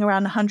getting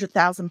around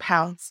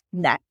 £100,000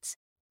 net.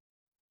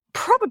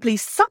 Probably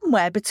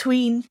somewhere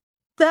between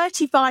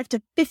 £35,000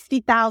 to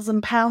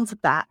 £50,000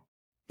 of that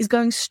is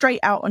going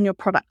straight out on your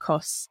product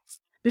costs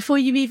before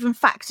you've even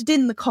factored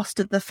in the cost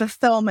of the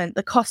fulfillment,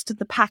 the cost of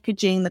the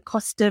packaging, the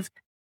cost of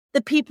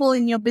the people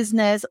in your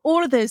business,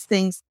 all of those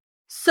things.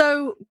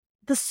 So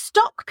the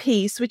stock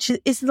piece, which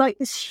is like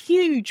this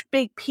huge,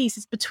 big piece,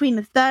 is between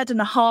a third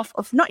and a half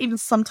of, not even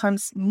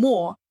sometimes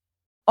more,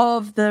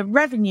 of the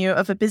revenue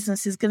of a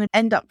business is going to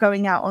end up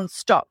going out on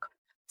stock.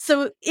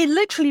 So it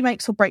literally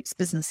makes or breaks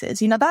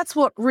businesses. That's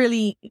what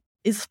really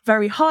is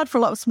very hard for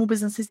a lot of small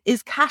businesses,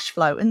 is cash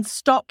flow, and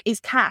stock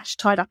is cash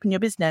tied up in your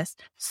business.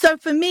 So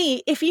for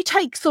me, if you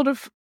take sort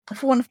of,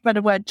 for want of a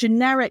better word,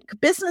 generic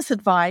business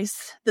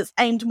advice that's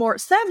aimed more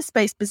at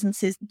service-based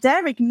businesses,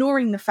 they're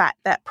ignoring the fact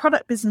that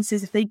product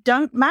businesses, if they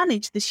don't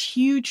manage this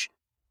huge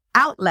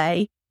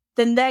outlay,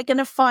 then they're going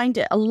to find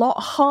it a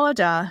lot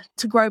harder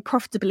to grow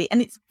profitably.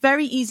 And it's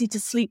very easy to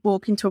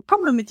sleepwalk into a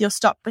problem with your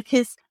stock,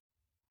 because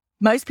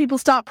most people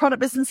start product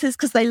businesses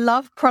because they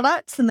love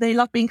products and they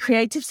love being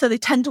creative. So they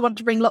tend to want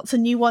to bring lots of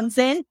new ones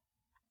in.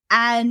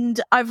 And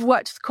I've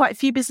worked with quite a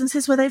few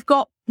businesses where they've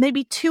got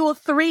maybe 2 or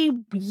 3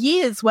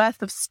 years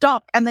worth of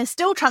stock, and they're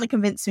still trying to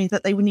convince me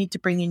that they would need to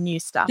bring in new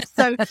stuff.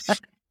 So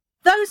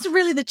those are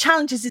really the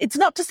challenges. It's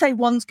not to say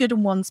one's good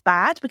and one's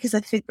bad, because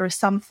I think there are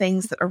some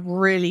things that are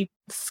really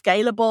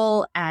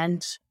scalable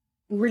and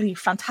really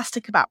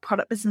fantastic about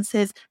product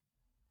businesses.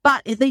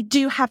 But they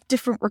do have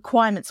different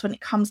requirements when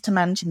it comes to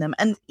managing them.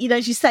 And,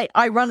 as you say,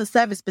 I run a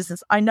service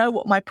business. I know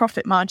what my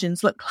profit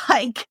margins look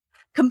like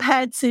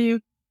compared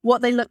to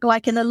what they look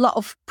like in a lot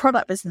of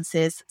product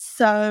businesses.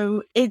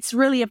 So it's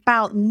really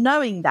about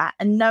knowing that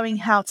and knowing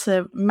how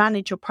to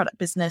manage your product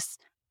business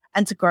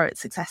and to grow it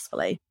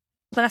successfully.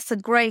 That's a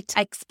great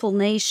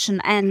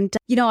explanation. And,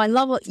 I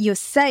love what you're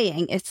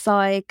saying. It's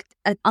like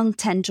an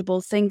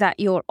intangible thing that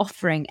you're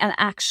offering. And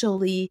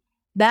actually,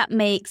 that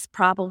makes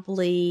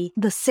probably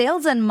the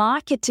sales and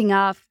marketing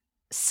of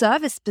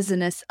service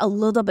business a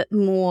little bit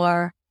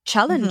more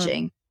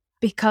challenging,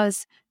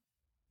 because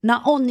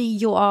not only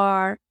you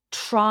are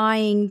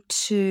trying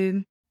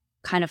to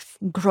kind of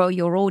grow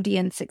your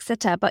audience,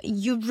 etc., but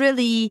you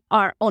really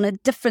are on a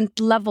different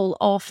level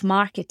of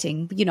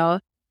marketing,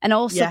 And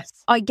also, yes.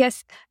 I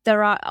guess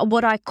there are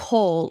what I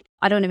call,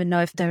 I don't even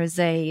know if there is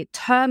a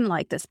term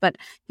like this, but,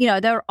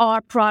 there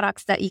are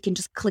products that you can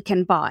just click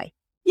and buy.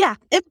 Yeah,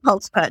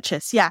 impulse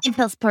purchase. Yeah.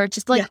 Impulse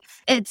purchase.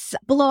 It's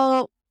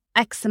below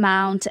X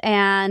amount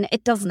and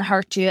it doesn't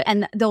hurt you.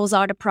 And those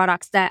are the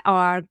products that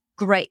are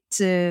great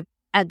to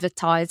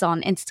advertise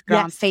on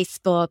Instagram,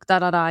 Facebook,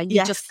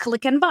 You just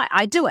click and buy.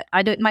 I do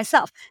it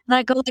myself. And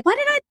I go, why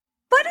did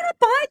I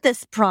buy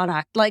this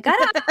product? I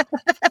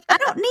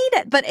don't need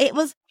it. But it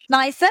was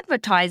nice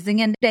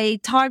advertising and they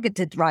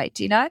targeted right,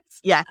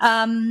 Yeah.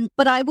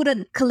 But I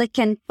wouldn't click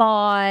and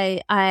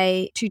buy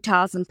a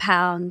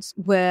 £2,000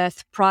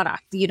 worth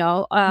product,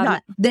 No.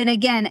 Then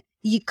again,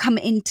 you come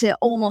into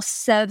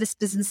almost service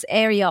business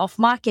area of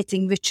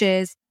marketing, which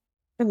is,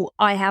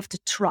 I have to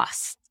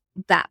trust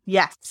that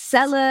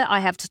seller. I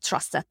have to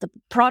trust that the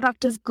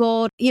product is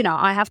good.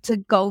 I have to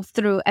go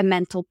through a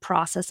mental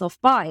process of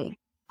buying,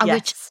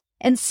 which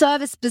in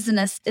service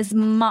business is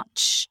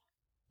much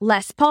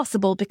less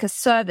possible, because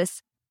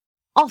service,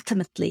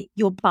 ultimately,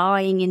 you're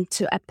buying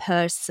into a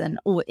person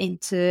or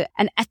into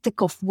an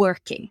ethic of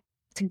working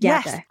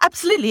together. Yes,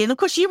 absolutely. And of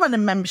course, you run a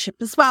membership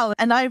as well.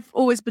 And I've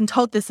always been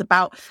told this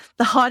about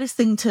the hardest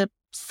thing to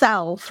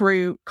sell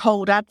through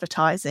cold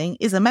advertising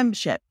is a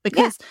membership,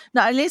 because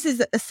not only is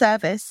it a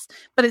service,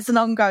 but it's an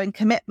ongoing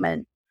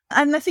commitment.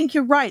 And I think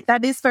you're right.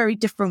 That is very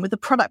different with the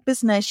product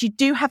business. You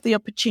do have the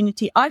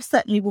opportunity. I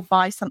certainly will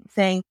buy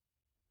something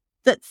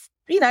that's,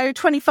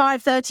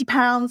 25, 30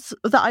 pounds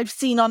that I've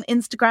seen on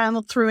Instagram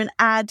or through an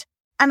ad.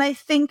 And I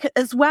think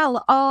as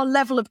well, our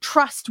level of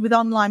trust with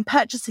online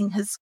purchasing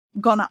has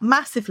gone up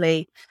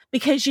massively,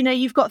 because,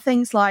 you've got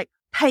things like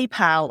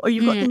PayPal, or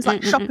you've got things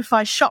like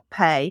Shopify Shop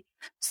Pay.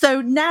 So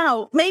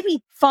now,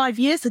 maybe 5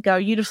 years ago,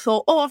 you'd have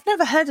thought, I've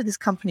never heard of this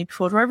company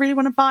before. Do I really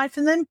want to buy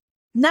from them?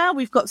 Now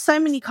we've got so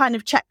many kind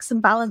of checks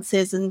and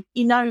balances, and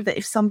that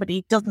if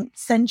somebody doesn't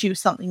send you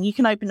something, you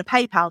can open a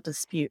PayPal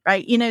dispute,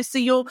 right? So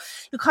you're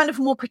kind of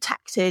more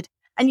protected.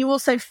 And you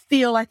also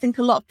feel, I think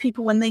a lot of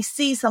people, when they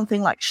see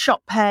something like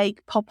Shop Pay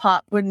pop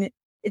up, when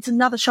it's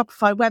another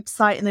Shopify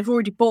website and they've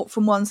already bought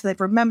from one, so they've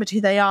remembered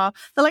who they are,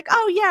 they're like,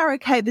 oh yeah,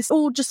 okay, this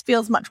all just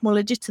feels much more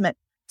legitimate.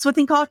 So I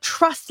think our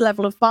trust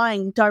level of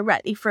buying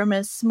directly from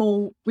a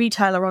small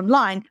retailer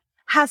online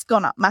has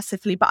gone up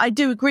massively. But I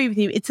do agree with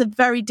you. It's a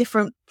very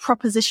different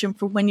proposition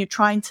from when you're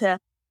trying to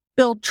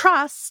build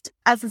trust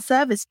as a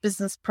service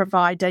business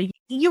provider.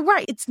 You're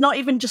right. It's not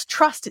even just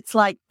trust. It's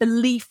like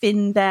belief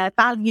in their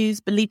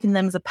values, belief in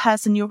them as a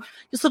person. You're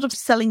sort of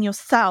selling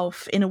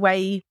yourself in a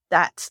way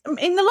that, a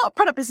lot of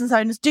product business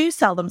owners do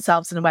sell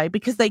themselves in a way,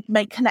 because they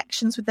make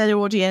connections with their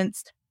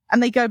audience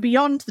and they go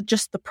beyond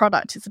just the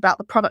product. It's about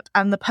the product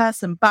and the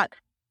person. But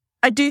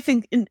I do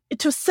think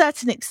to a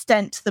certain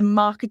extent, the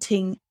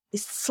marketing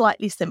is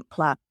slightly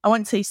simpler. I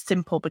won't say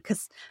simple,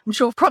 because I'm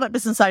sure product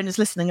business owners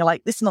listening are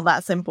like, this is not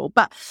that simple.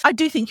 But I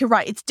do think you're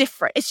right. It's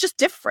different. It's just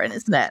different,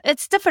 isn't it?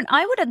 It's different.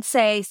 I wouldn't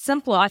say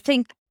simpler. I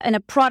think in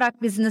a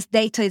product business,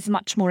 data is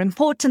much more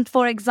important,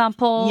 for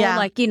example.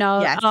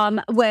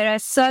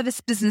 Whereas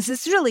service business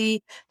is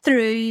really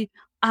through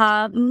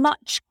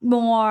much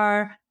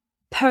more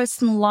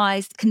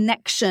personalized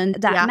connection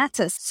that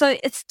matters. So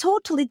it's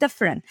totally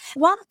different.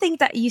 One thing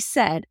that you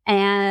said,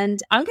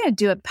 and I'm going to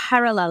do a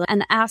parallel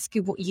and ask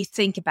you what you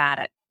think about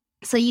it.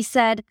 So you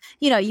said,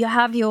 you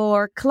have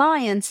your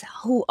clients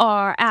who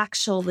are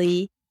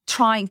actually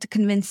trying to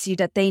convince you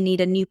that they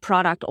need a new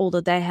product, although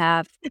they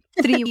have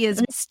 3 years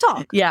in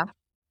stock. Yeah.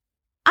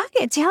 I'm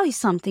going to tell you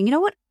something. You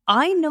know what?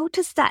 I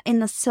noticed that in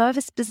the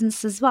service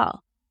business as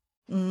well.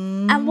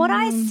 And what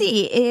I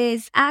see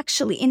is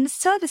actually in the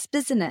service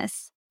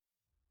business,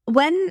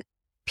 when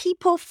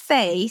people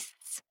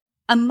face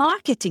a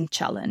marketing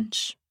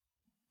challenge,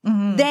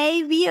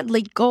 they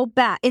weirdly go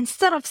back.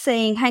 Instead of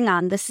saying, hang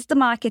on, this is the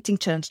marketing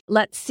challenge,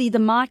 let's see the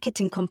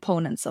marketing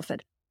components of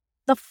it.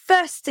 The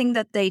first thing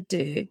that they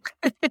do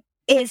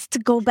is to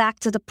go back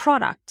to the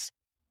product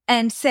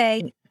and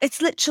say,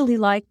 it's literally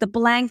like the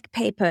blank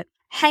paper.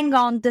 Hang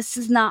on, this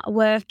is not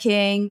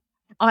working.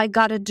 I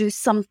got to do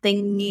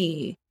something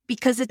new.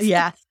 Because it's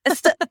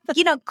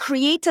the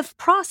creative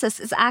process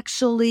is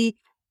actually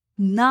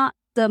not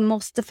the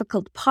most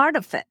difficult part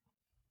of it.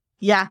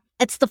 Yeah.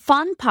 It's the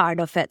fun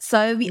part of it.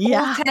 So we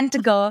all tend to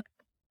go,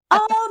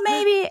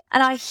 maybe.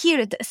 And I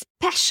hear it,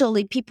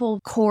 especially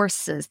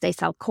courses. They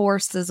sell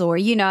courses, or,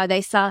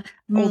 they sell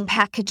old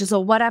packages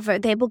or whatever.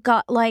 They will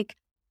go like,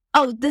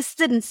 this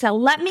didn't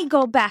sell. Let me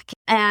go back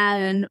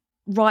and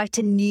write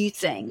a new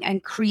thing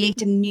and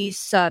create a new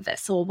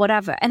service or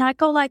whatever. And I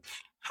go like,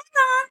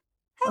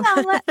 hang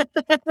on.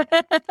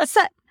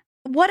 So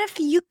what if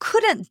you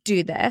couldn't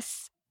do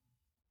this?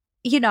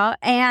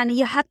 And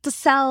you had to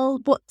sell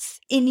what's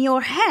in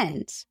your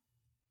hands.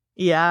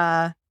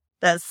 Yeah,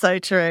 that's so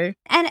true.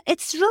 And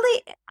it's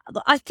really,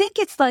 I think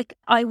it's like,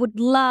 I would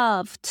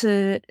love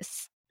to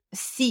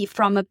see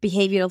from a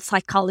behavioral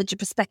psychology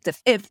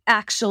perspective, if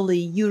actually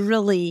you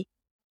really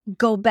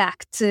go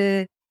back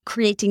to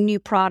creating new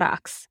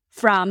products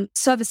from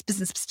service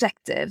business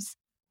perspectives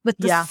with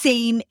the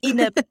same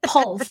inner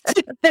pulse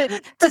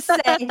to say,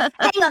 hang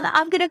on,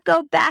 I'm going to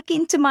go back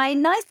into my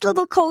nice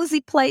little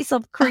cozy place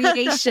of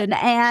creation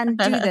and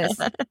do this.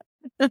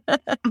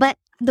 But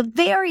the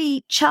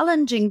very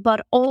challenging,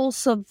 but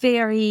also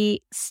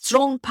very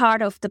strong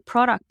part of the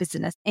product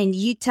business, and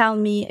you tell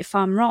me if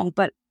I'm wrong,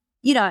 but,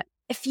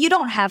 if you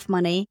don't have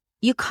money,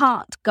 you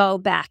can't go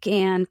back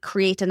and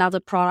create another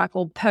product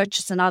or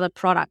purchase another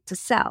product to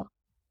sell.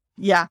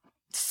 Yeah.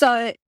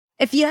 So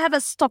if you have a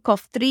stock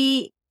of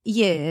 3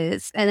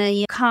 years and then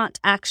you can't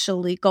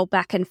actually go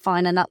back and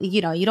find another,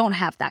 you don't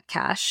have that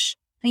cash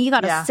and you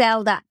got to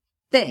sell that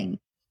thing.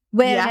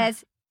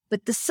 Whereas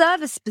with the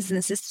service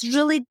business,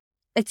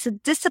 it's a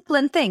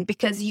discipline thing,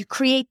 because you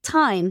create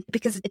time,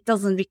 because it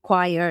doesn't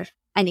require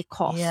any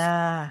cost.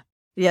 Yeah.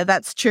 Yeah,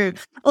 that's true.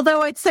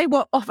 Although I'd say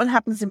what often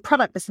happens in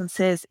product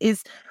businesses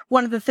is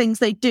one of the things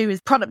they do is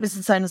product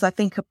business owners, I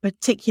think, are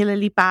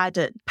particularly bad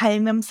at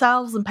paying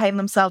themselves and paying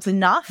themselves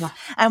enough. Yeah.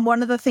 And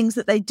one of the things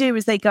that they do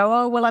is they go,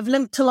 oh, well, I've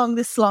limped along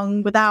this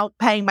long without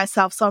paying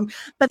myself.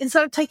 But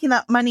instead of taking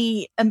that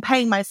money and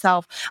paying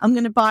myself, I'm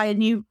going to buy a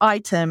new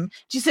item.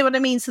 Do you see what I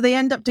mean? So they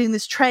end up doing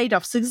this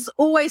trade-off. So there's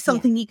always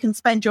something you can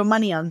spend your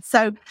money on.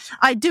 So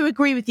I do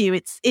agree with you.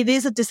 It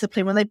is a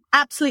discipline when they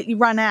absolutely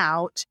run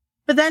out.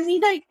 But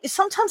then,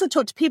 sometimes I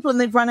talk to people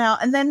and they've run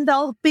out and then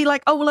they'll be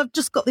like, oh, well, I've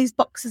just got these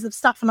boxes of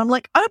stuff. And I'm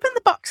like, open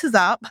the boxes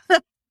up.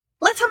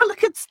 Let's have a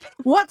look at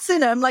what's in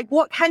them. Like,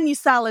 what can you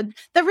sell? And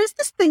there is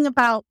this thing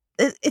about,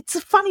 it's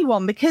a funny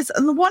one because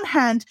on the one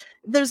hand,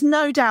 there's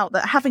no doubt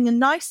that having a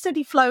nice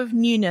steady flow of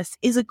newness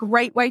is a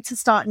great way to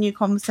start a new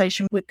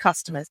conversation with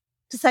customers.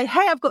 To say,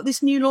 hey, I've got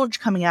this new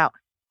launch coming out.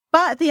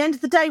 But at the end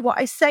of the day, what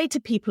I say to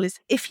people is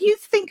if you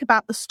think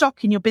about the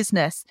stock in your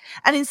business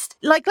and it's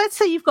like, let's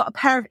say you've got a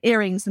pair of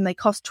earrings and they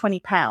cost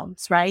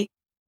 £20, right?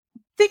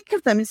 Think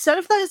of them instead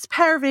of those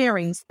pair of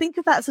earrings, think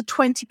of that as a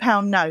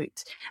 £20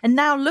 note. And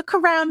now look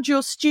around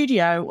your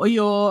studio or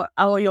your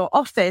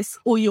office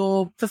or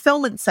your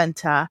fulfillment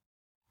center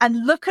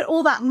and look at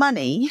all that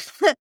money.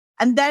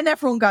 And then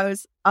everyone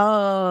goes,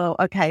 oh,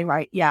 okay,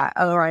 right. Yeah.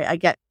 All right. I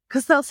get,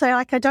 because they'll say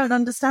like, I don't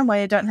understand why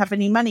I don't have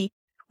any money.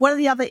 One of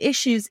the other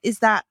issues is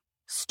that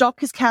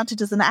stock is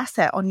counted as an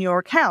asset on your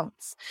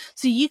accounts.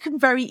 So you can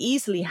very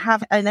easily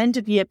have an end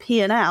of year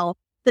P&L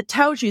that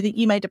tells you that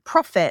you made a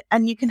profit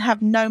and you can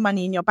have no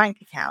money in your bank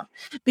account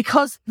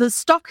because the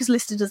stock is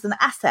listed as an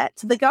asset.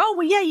 So they go, oh,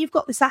 well, yeah, you've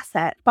got this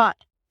asset, but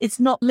it's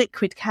not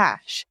liquid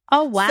cash.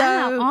 Oh, wow.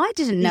 So, I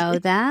didn't know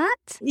that.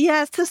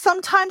 Yeah. So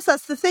sometimes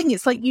that's the thing.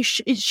 It's like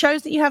it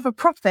shows that you have a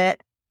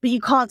profit, but you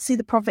can't see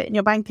the profit in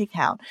your bank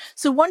account.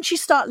 So once you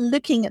start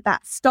looking at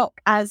that stock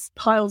as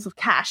piles of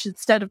cash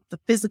instead of the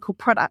physical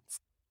products,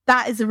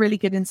 that is a really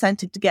good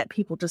incentive to get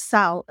people to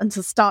sell and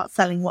to start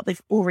selling what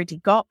they've already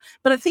got.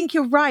 But I think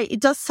you're right. It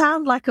does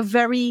sound like a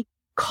very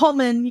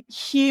common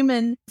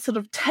human sort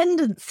of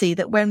tendency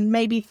that when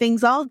maybe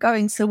things aren't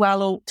going so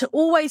well, or to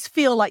always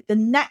feel like the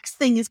next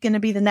thing is going to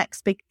be the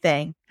next big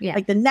thing,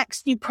 like the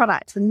next new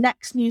product, the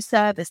next new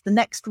service, the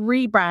next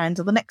rebrand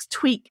or the next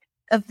tweak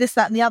of this,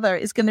 that, and the other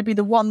is going to be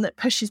the one that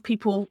pushes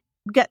people,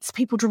 gets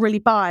people to really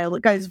buy or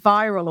that goes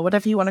viral or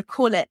whatever you want to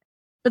call it.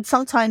 But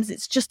sometimes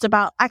it's just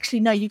about, actually,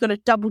 no, you've got to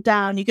double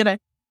down. You've got to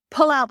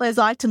pull out those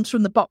items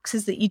from the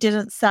boxes that you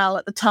didn't sell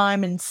at the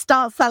time and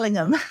start selling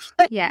them.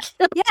 Yeah.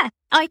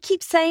 I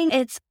keep saying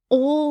it's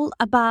all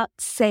about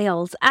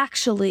sales,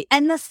 actually.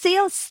 And the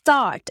sales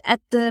start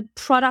at the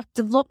product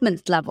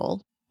development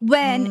level.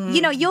 When,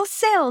 your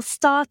sales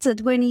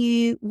started when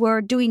you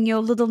were doing your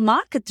little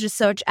market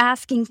research,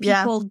 asking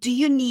people, do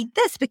you need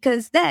this?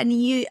 Because then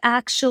you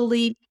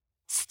actually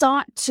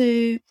start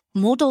to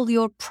model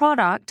your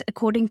product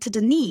according to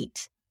the need.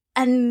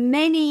 And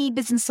many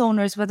business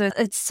owners, whether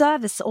it's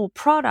service or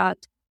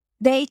product,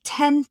 they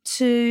tend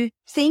to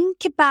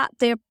think about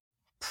their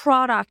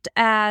product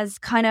as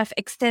kind of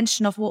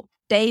extension of what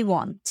they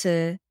want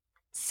to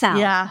sell.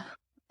 Yeah.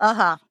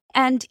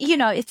 And,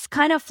 it's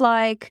kind of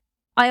like,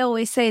 I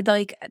always say,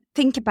 like,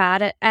 think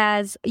about it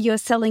as you're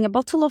selling a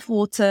bottle of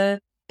water,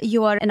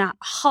 you are in a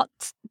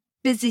hot,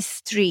 busy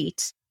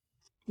street,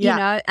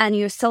 and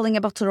you're selling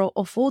a bottle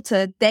of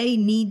water, they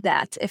need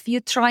that. If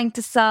you're trying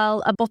to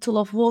sell a bottle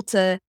of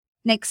water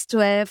next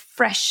to a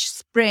fresh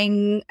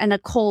spring and a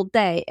cold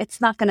day, it's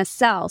not going to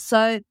sell.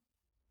 So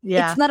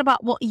it's not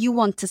about what you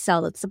want to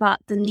sell, it's about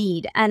the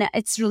need. And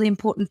it's really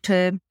important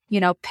to,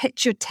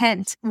 pitch your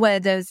tent where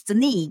there's the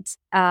needs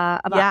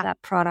about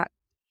that product.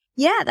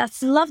 Yeah,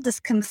 love this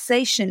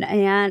conversation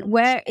and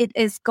where it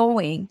is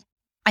going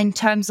in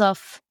terms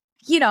of,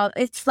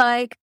 it's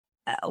like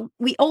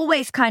we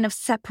always kind of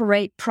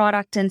separate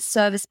product and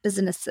service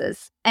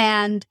businesses.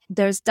 And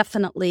there's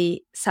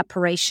definitely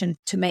separation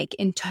to make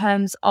in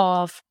terms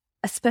of,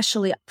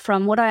 especially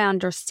from what I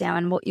understand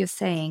and what you're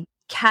saying,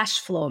 cash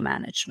flow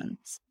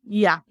management.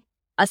 Yeah.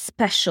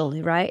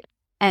 Especially, right?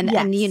 And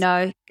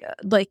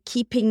like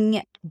keeping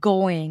it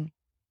going.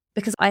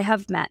 Because I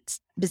have met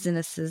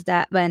businesses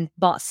that went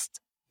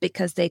bust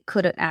because they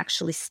couldn't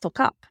actually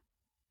stock up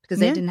because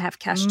they didn't have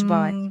cash to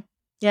buy.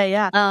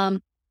 Yeah.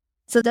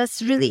 So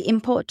that's really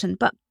important.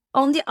 But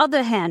on the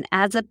other hand,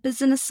 as a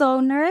business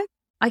owner,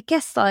 I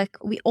guess like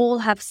we all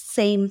have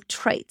same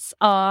traits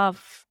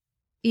of,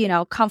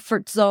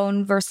 comfort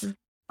zone versus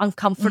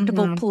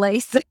uncomfortable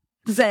places.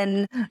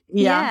 And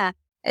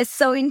it's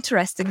so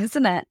interesting,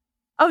 isn't it?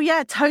 Oh,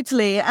 yeah,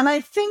 totally. And I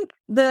think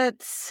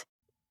that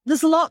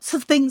there's lots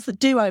of things that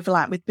do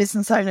overlap with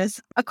business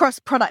owners across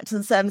products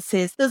and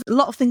services. There's a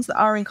lot of things that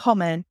are in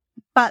common,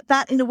 but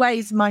that in a way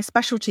is my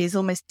specialty, is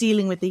almost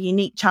dealing with the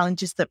unique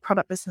challenges that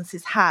product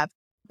businesses have.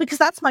 Because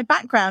that's my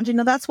background.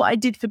 That's what I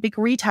did for big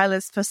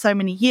retailers for so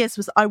many years,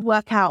 was I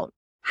work out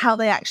how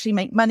they actually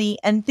make money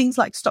and things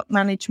like stock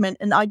management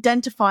and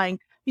identifying,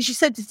 as you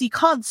said, you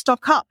can't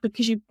stock up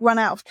because you've run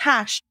out of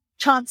cash.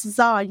 Chances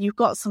are you've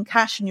got some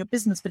cash in your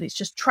business, but it's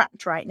just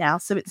trapped right now.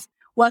 So it's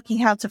working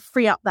how to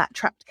free up that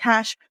trapped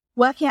cash,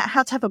 working out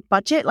how to have a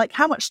budget, like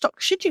how much stock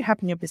should you have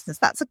in your business?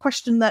 That's a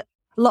question that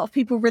a lot of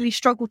people really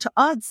struggle to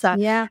answer.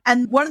 Yeah.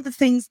 And one of the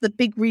things that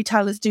big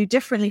retailers do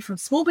differently from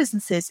small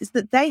businesses is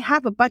that they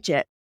have a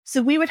budget.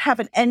 So we would have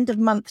an end of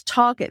month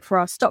target for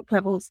our stock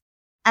levels.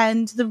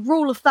 And the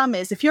rule of thumb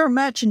is if you're a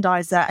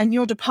merchandiser and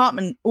your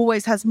department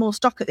always has more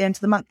stock at the end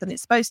of the month than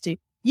it's supposed to,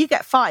 you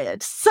get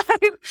fired. So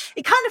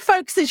it kind of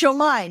focuses your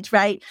mind,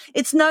 right?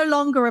 It's no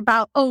longer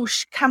about,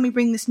 can we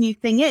bring this new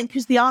thing in?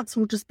 Because the answer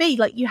will just be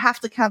like, you have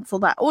to cancel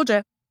that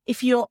order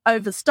if you're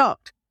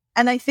overstocked.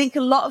 And I think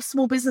a lot of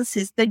small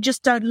businesses, they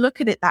just don't look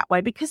at it that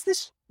way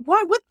because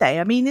why would they?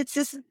 I mean, this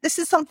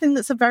is something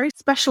that's a very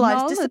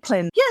specialized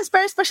discipline. Yeah, it's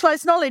very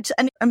specialized knowledge.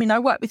 And I mean, I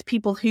work with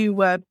people who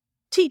were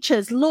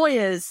teachers,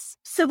 lawyers,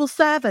 civil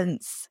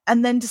servants,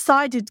 and then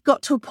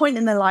got to a point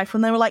in their life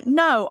when they were like,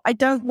 no, I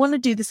don't want to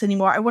do this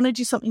anymore. I want to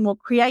do something more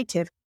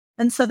creative.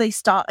 And so they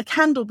start a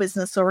candle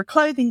business or a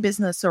clothing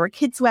business or a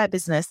kids wear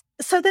business.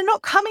 So they're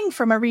not coming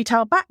from a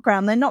retail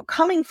background. They're not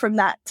coming from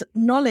that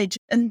knowledge.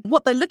 And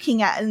what they're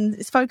looking at and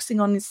is focusing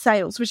on is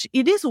sales, which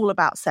it is all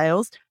about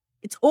sales.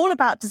 It's all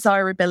about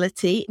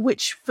desirability,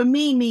 which for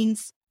me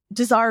means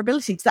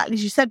desirability, exactly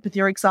as you said with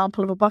your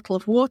example of a bottle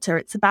of water.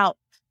 It's about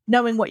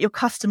knowing what your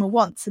customer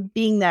wants and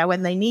being there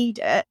when they need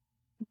it.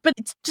 But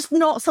it's just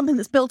not something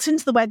that's built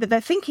into the way that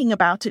they're thinking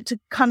about it to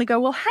kind of go,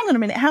 well, hang on a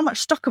minute, how much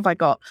stock have I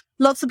got?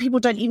 Lots of people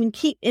don't even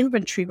keep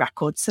inventory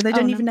records, so they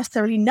don't even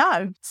necessarily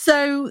know.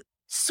 So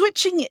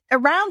switching it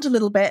around a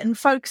little bit and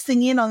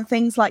focusing in on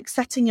things like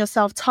setting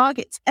yourself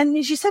targets. And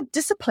as you said,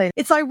 discipline.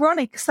 It's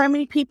ironic. So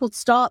many people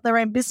start their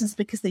own business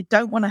because they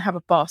don't want to have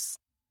a boss.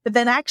 But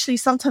then actually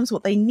sometimes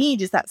what they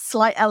need is that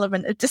slight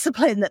element of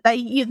discipline that they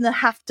either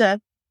have to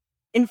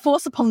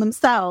enforce upon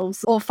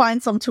themselves or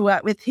find someone to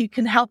work with who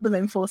can help them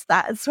enforce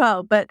that as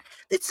well. But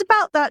it's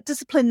about that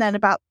discipline then,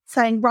 about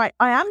saying, right,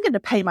 I am going to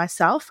pay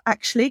myself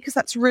actually, because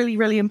that's really,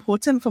 really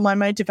important for my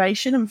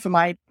motivation and for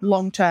my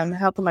long-term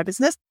health of my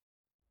business.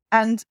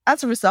 And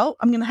as a result,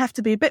 I'm going to have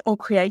to be a bit more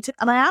creative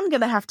and I am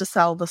going to have to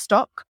sell the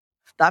stock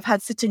that I've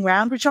had sitting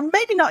around, which I'm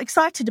maybe not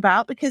excited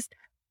about because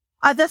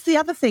that's the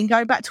other thing,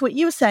 going back to what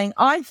you were saying.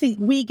 I think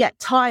we get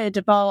tired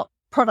of our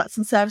products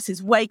and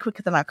services way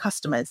quicker than our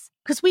customers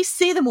because we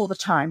see them all the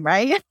time,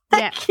 right?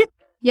 Yeah.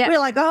 We're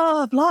like,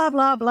 oh, blah,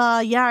 blah, blah.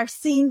 Yeah, I've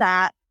seen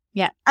that.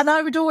 Yeah. And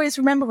I would always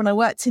remember when I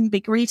worked in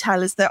big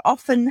retailers, they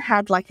often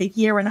had like a 1.5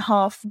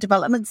 year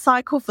development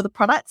cycle for the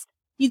products.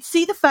 You'd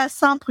see the first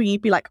sample,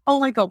 you'd be like, oh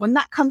my God, when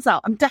that comes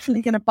out, I'm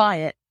definitely going to buy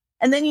it.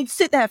 And then you'd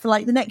sit there for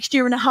like the next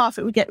 1.5 years,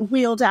 it would get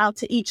wheeled out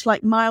to each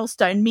like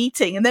milestone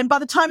meeting. And then by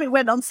the time it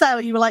went on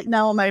sale, you were like,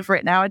 no, I'm over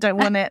it now. I don't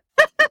want it.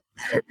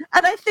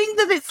 And I think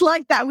that it's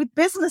like that with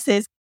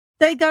businesses.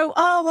 They go,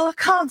 oh, well, I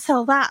can't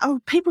sell that. Oh,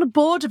 people are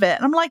bored of it.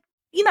 And I'm like,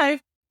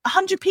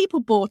 100 people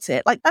bought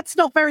it. Like, that's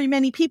not very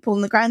many people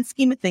in the grand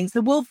scheme of things.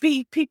 There will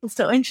be people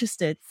still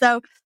interested.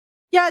 So,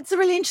 yeah, it's a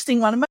really interesting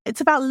one.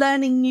 It's about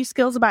learning new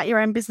skills about your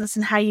own business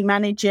and how you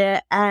manage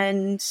it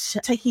and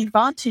taking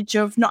advantage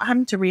of not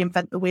having to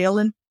reinvent the wheel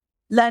and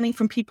learning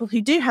from people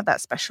who do have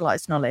that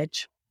specialized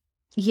knowledge.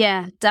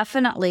 Yeah,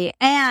 definitely.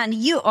 And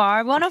you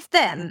are one of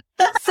them.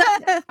 So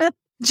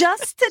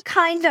just to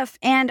kind of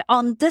end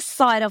on this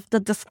side of the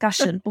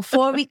discussion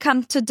before we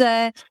come to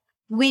the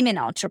women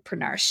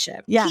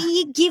entrepreneurship, can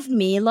you give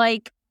me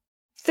like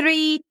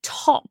 3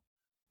 top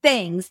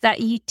things that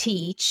you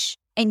teach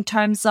in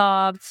terms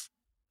of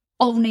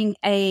owning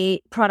a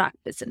product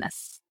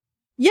business?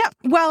 Yeah,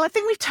 well, I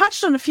think we've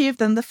touched on a few of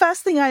them. The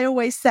first thing I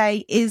always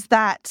say is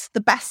that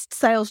the best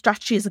sales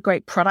strategy is a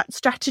great product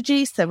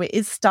strategy. So it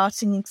is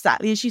starting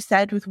exactly as you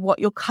said with what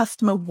your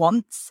customer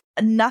wants.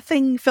 And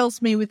nothing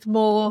fills me with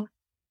more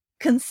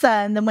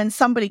concern than when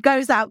somebody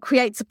goes out,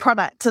 creates a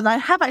product. And I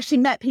have actually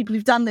met people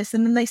who've done this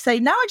and then they say,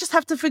 now I just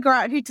have to figure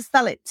out who to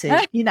sell it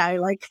to.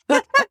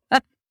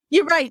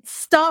 You're right.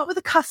 Start with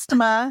a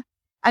customer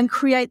and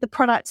create the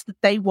products that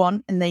they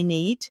want and they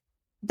need.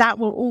 That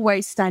will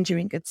always stand you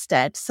in good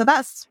stead. So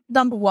that's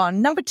number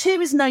 1. Number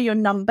 2 is know your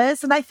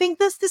numbers. And I think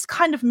there's this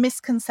kind of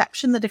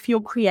misconception that if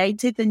you're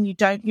creative, then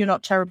you're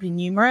not terribly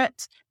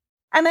numerate.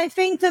 And I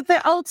think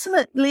that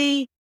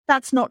ultimately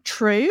that's not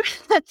true.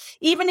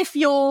 Even if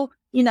your,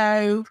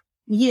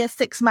 year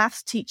 6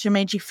 maths teacher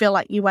made you feel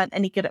like you weren't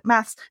any good at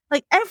maths,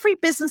 like every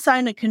business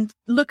owner can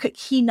look at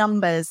key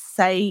numbers,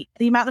 say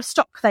the amount of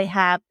stock they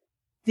have,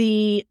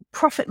 the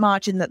profit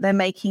margin that they're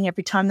making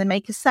every time they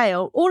make a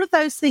sale, all of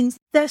those things,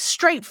 they're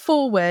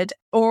straightforward,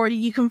 or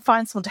you can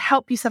find someone to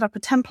help you set up a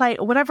template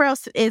or whatever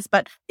else it is.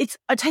 But it's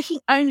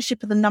taking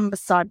ownership of the numbers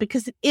side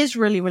because it is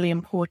really, really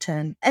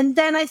important. And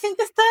then I think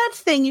the third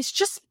thing is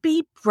just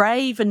be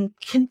brave and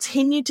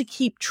continue to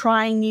keep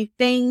trying new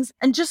things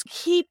and just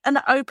keep an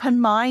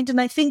open mind. And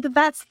I think that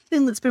that's the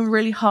thing that's been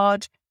really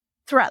hard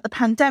throughout the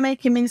pandemic.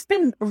 I mean, it's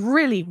been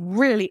really,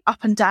 really up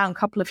and down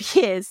couple of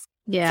years.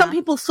 Yeah. Some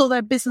people saw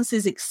their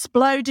businesses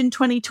explode in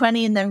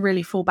 2020 and then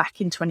really fall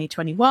back in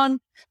 2021.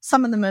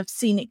 Some of them have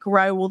seen it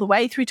grow all the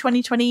way through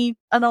 2020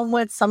 and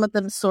onwards. Some of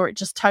them saw it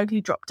just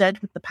totally drop dead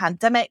with the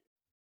pandemic.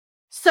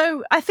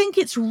 So I think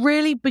it's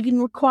really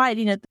been required.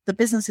 The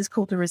business is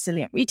called the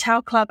Resilient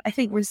Retail Club. I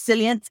think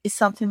resilience is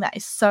something that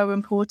is so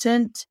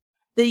important.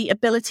 The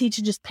ability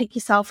to just pick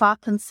yourself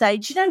up and say,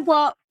 do you know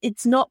what?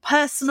 It's not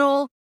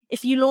personal.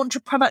 If you launch a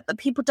product that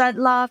people don't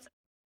love,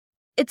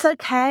 it's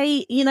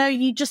okay.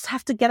 You just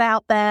have to get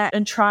out there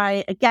and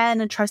try again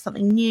and try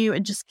something new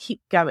and just keep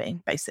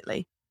going,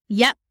 basically.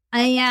 Yep.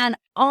 And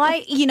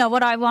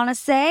what I want to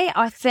say,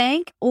 I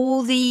think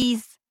all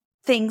these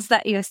things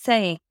that you're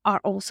saying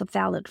are also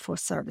valid for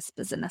service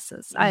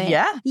businesses.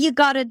 You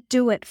got to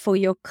do it for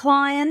your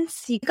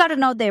clients. You got to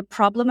know their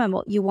problem and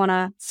what you want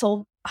to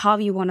solve, how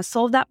you want to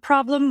solve that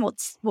problem,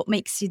 what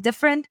makes you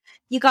different.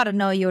 You got to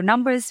know your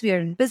numbers. We're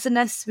in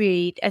business.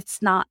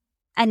 It's not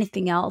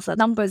anything else. The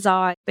numbers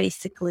are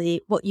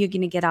basically what you're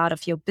going to get out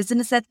of your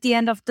business at the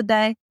end of the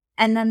day.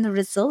 And then the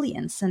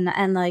resilience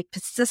and like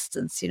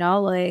persistence,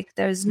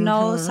 there's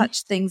no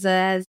such things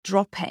as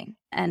dropping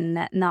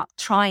and not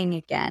trying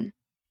again.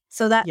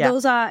 So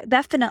those are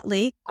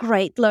definitely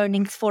great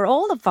learnings for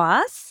all of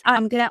us.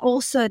 I'm going to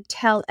also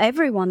tell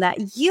everyone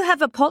that you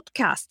have a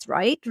podcast,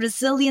 right?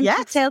 Resilient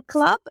Retail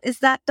Club. Is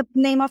that the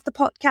name of the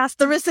podcast?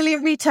 The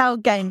Resilient Retail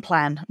Game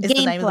Plan is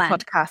the name of the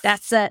podcast.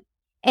 That's it.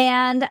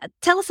 And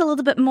tell us a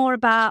little bit more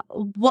about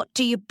what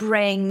do you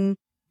bring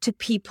to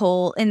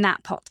people in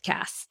that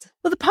podcast?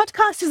 Well, the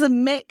podcast is a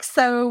mix.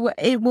 So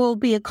it will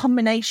be a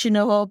combination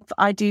of,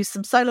 I do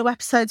some solo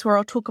episodes where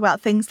I'll talk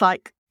about things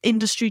like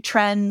industry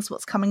trends,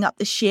 what's coming up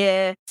this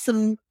year,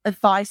 some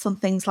advice on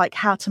things like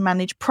how to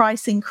manage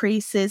price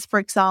increases, for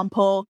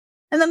example.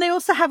 And then I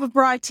also have a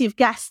variety of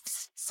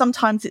guests.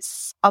 Sometimes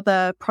it's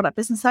other product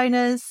business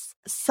owners.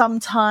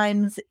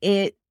 Sometimes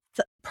it's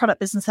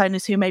product business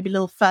owners who may be a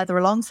little further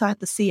along. So I had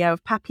the CEO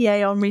of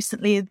Papier on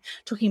recently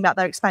talking about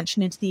their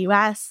expansion into the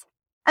US.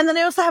 And then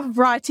I also have a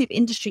variety of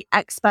industry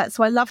experts.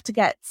 So I love to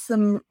get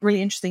some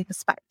really interesting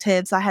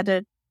perspectives. I had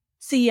a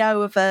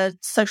CEO of a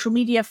social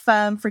media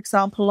firm, for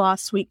example,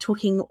 last week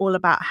talking all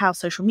about how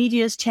social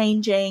media is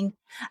changing.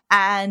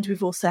 And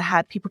we've also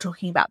had people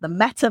talking about the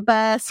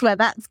metaverse, where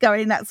that's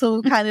going. That's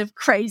all kind of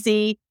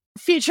crazy.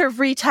 Future of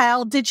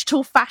retail,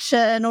 digital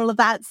fashion, all of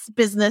that's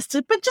business.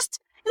 But just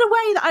in a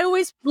way that I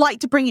always like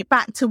to bring it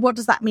back to what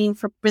does that mean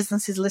for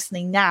businesses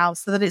listening now,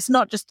 so that it's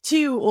not just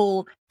too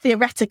all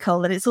theoretical,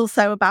 that it's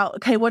also about,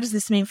 okay, what does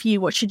this mean for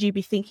you? What should you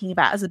be thinking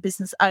about as a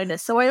business owner?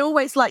 So I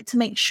always like to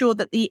make sure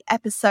that the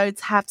episodes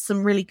have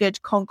some really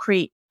good,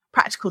 concrete,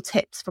 practical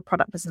tips for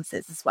product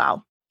businesses as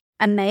well.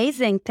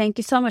 Amazing. Thank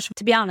you so much.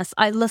 To be honest,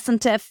 I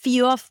listened to a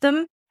few of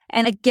them.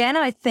 And again,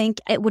 I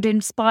think it would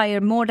inspire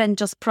more than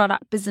just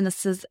product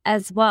businesses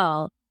as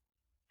well.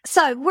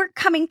 So we're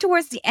coming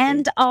towards the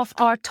end of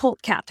our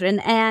talk, Catherine.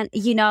 And,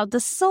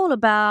 this is all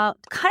about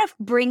kind of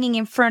bringing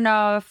in front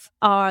of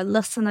our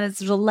listeners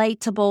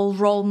relatable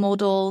role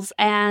models.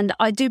 And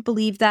I do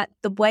believe that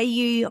the way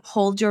you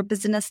hold your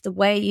business, the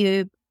way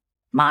you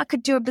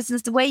market your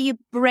business, the way you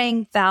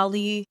bring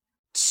value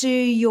to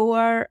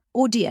your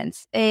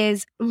audience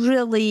is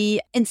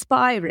really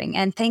inspiring.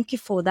 And thank you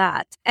for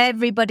that.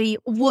 Everybody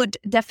would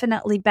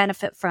definitely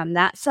benefit from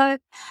that. So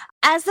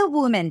as a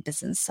woman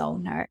business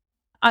owner,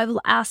 I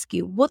will ask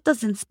you, what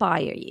does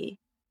inspire you?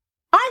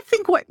 I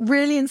think what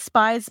really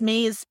inspires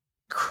me is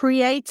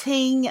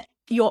creating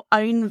your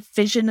own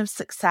vision of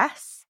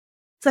success.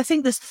 So I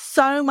think there's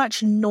so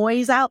much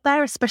noise out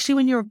there, especially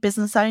when you're a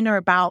business owner,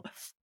 about,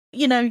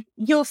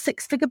 your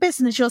 6-figure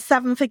business, your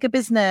 7-figure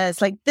business,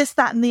 like this,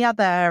 that, and the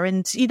other,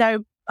 and,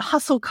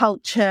 hustle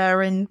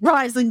culture and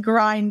rise and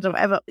grind or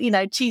whatever,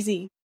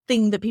 cheesy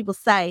thing that people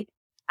say.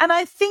 And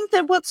I think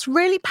that what's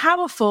really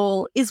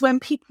powerful is when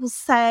people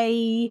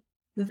say,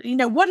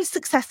 what is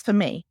success for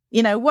me?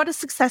 What does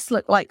success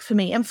look like for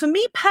me? And for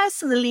me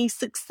personally,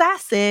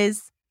 success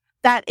is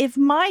that if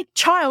my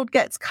child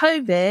gets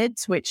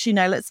COVID, which,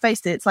 let's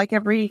face it, it's like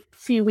every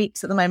few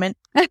weeks at the moment,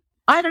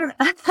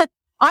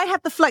 I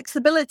have the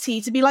flexibility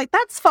to be like,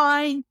 that's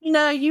fine.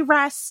 You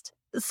rest.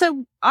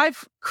 So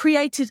I've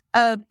created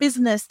a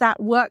business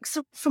that works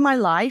for my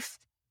life,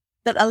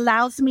 that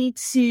allows me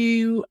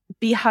to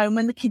be home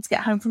when the kids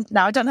get home from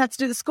now. I don't have to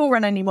do the school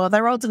run anymore.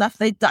 They're old enough.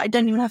 I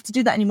don't even have to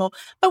do that anymore.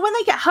 But when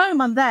they get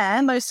home, I'm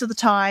there most of the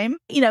time.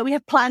 We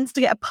have plans to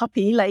get a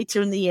puppy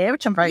later in the year,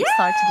 which I'm very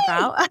excited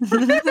about. I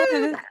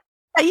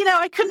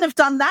couldn't have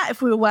done that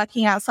if we were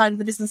working outside of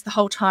the business the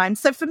whole time.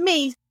 So for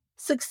me,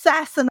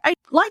 success, and I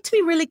like to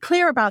be really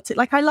clear about it.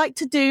 Like I like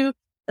to do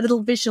a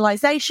little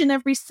visualization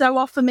every so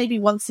often, maybe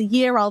once a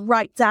year. I'll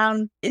write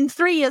down in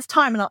 3 years'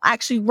 time, and I'll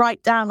actually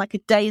write down like a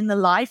day in the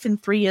life in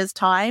 3 years'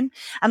 time.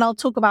 And I'll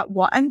talk about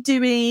what I'm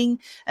doing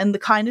and the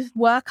kind of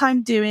work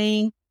I'm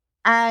doing.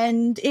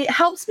 And it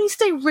helps me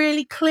stay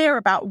really clear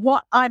about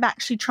what I'm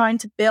actually trying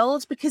to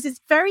build, because it's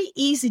very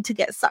easy to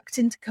get sucked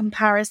into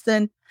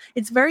comparison.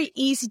 It's very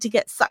easy to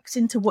get sucked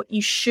into what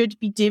you should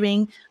be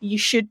doing, you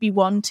should be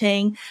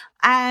wanting.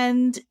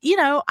 And,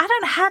 I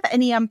don't have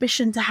any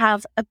ambition to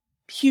have a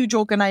huge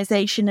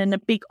organization and a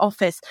big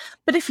office.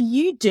 But if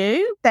you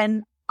do,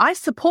 then I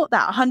support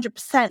that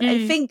 100%.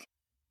 I think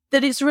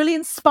that it's really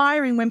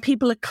inspiring when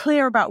people are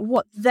clear about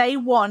what they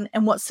want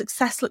and what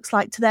success looks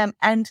like to them.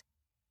 And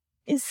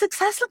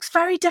success looks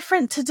very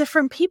different to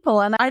different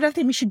people. And I don't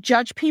think we should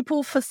judge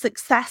people for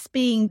success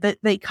being that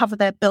they cover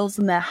their bills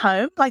in their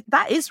home. Like,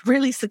 that is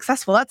really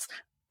successful. That's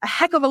a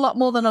heck of a lot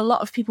more than a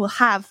lot of people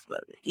have,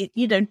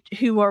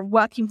 who are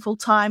working full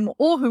time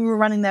or who are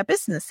running their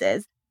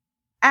businesses.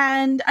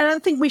 And I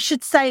don't think we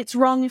should say it's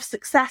wrong if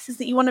success is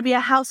that you want to be a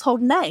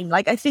household name.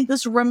 Like, I think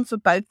there's room for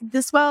both in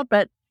this world,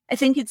 but I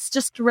think it's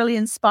just really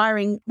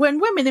inspiring when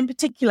women in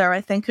particular,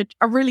 I think,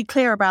 are really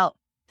clear about,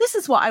 this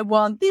is what I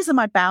want. These are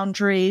my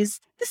boundaries.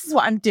 This is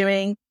what I'm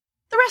doing.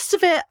 The rest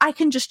of it, I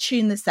can just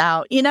tune this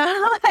out, Yeah.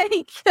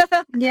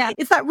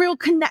 It's that real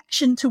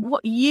connection to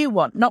what you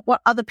want, not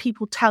what other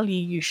people tell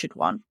you should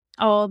want.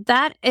 Oh,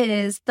 that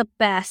is the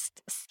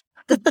best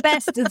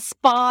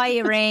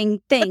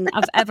inspiring thing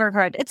I've ever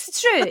heard.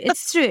 It's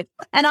true.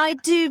 And I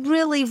do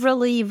really,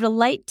 really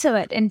relate to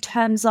it in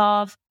terms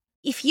of,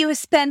 if you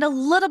spend a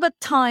little bit of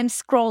time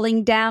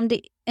scrolling down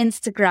the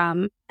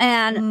Instagram,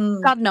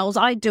 and God knows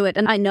I do it,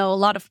 and I know a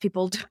lot of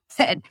people do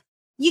it,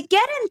 you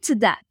get into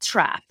that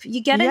trap.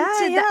 You get into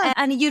that,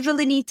 and you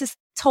really need to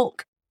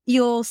talk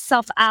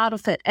yourself out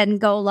of it and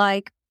go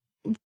like,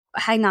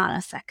 hang on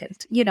a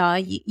second.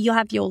 You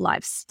have your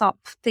life. Stop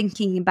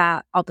thinking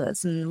about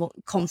others and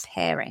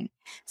comparing.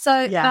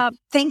 So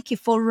thank you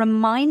for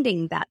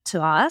reminding that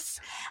to us.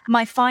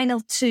 My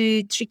final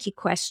 2 tricky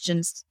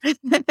questions.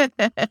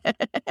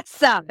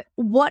 So,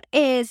 what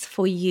is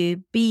for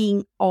you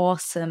being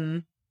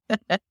awesome?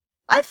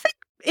 I think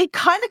it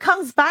kind of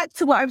comes back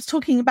to what I was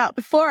talking about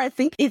before. I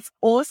think it's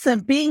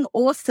awesome, being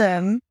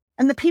awesome.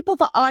 And the people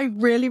that I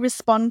really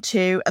respond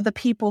to are the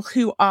people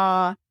who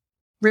are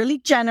really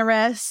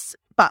generous,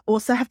 but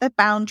also have their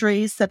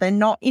boundaries. So they're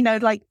not,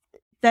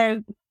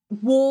 they're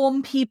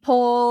warm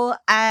people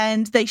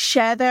and they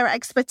share their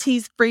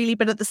expertise freely,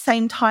 but at the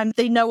same time,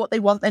 they know what they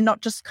want. They're not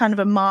just kind of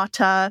a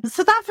martyr.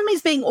 So that for me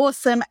is being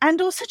awesome.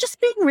 And also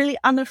just being really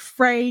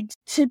unafraid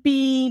to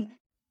be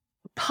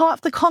part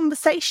of the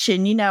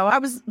conversation. I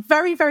was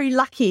very, very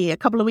lucky. A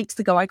couple of weeks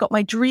ago, I got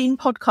my dream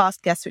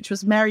podcast guest, which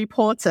was Mary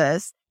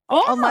Porter's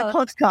on my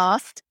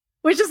podcast,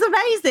 which is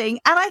amazing.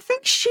 And I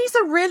think she's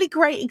a really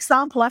great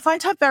example. I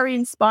find her very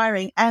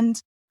inspiring. And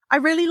I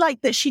really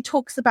like that she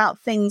talks about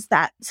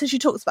she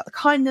talks about the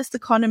kindness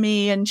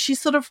economy, and she's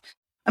sort of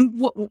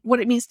what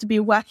it means to be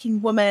a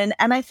working woman.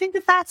 And I think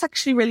that that's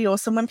actually really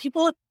awesome when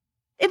people,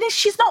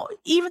 she's not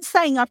even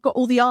saying I've got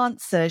all the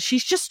answers.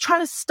 She's just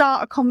trying to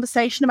start a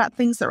conversation about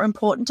things that are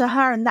important to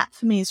her. And that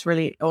for me is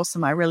really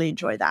awesome. I really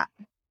enjoy that.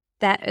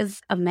 That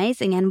is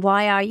amazing. And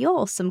why are you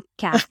awesome,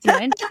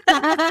 Catherine?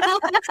 Oh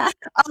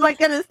my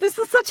goodness, this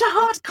is such a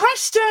hard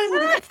question.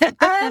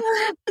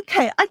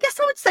 Okay, I guess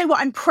I would say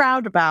what I'm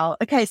proud about.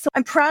 Okay, so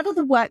I'm proud of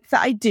the work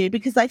that I do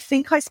because I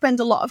think I try and spend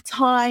a lot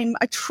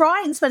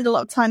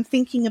of time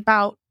thinking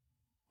about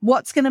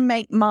what's going to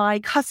make my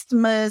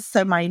customers,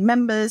 so my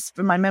members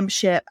for my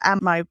membership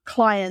and my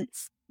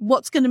clients,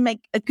 what's going to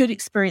make a good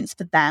experience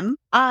for them.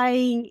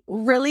 I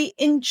really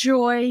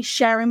enjoy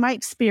sharing my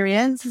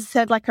experience. As I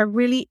said, I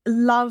really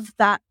love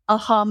that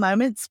aha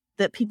moments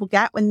that people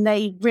get when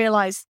they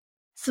realize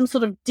some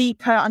sort of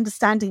deeper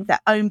understanding of their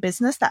own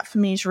business. That for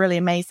me is really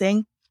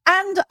amazing.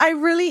 And I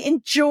really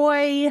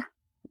enjoy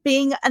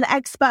being an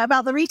expert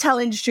about the retail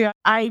industry.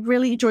 I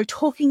really enjoy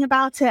talking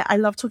about it. I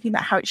love talking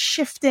about how it's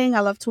shifting. I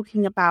love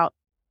talking about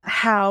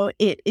how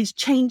it is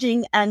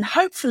changing and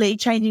hopefully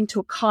changing to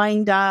a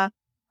kinder,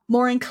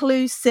 more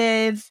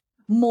inclusive,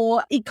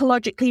 more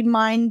ecologically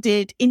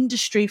minded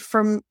industry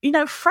from,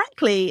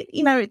 frankly,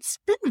 it's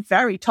been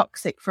very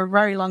toxic for a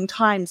very long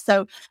time.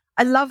 So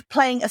I love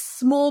playing a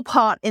small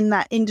part in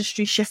that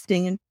industry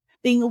shifting and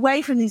being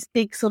away from these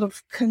big sort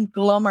of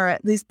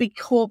conglomerate, these big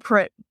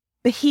corporate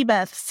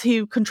behemoths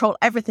who control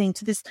everything,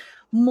 to this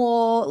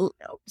more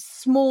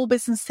small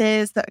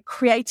businesses that are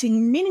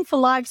creating meaningful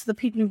lives for the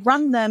people who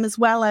run them, as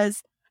well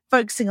as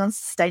focusing on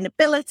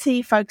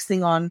sustainability,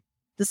 focusing on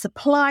the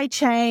supply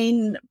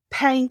chain,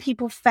 paying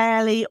people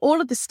fairly, all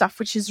of this stuff,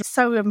 which is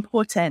so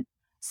important.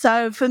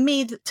 So for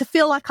me, to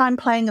feel like I'm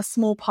playing a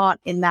small part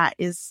in that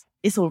is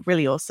all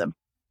really awesome.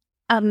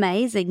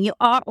 Amazing. You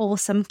are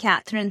awesome,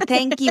 Catherine.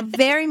 Thank you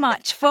very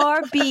much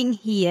for being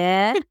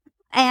here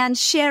and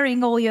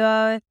sharing all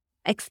your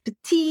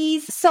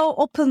expertise so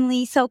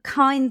openly, so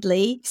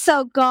kindly.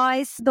 So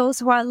guys, those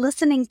who are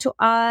listening to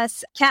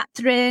us,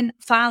 Catherine,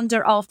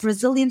 founder of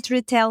Resilient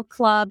Retail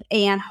Club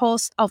and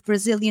host of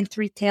Resilient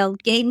Retail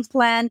Game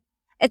Plan.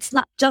 It's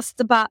not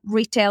just about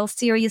retail.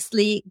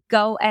 Seriously,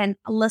 go and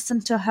listen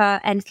to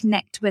her and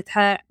connect with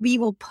her. We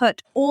will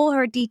put all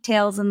her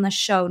details in the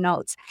show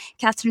notes.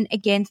 Catherine,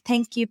 again,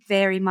 thank you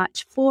very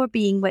much for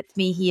being with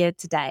me here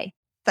today.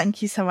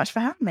 Thank you so much for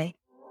having me.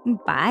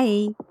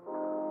 Bye.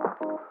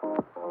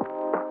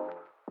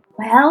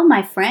 Well,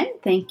 my friend,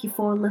 thank you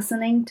for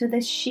listening to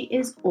this She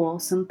Is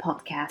Awesome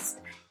podcast.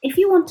 If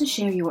you want to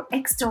share your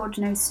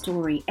extraordinary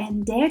story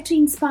and dare to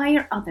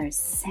inspire others,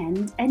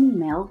 send an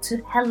email to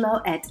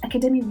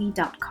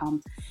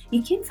hello@academywe.com.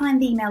 You can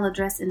find the email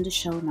address in the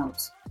show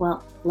notes.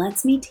 Well,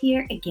 let's meet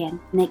here again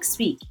next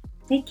week.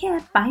 Take care.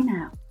 Bye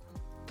now.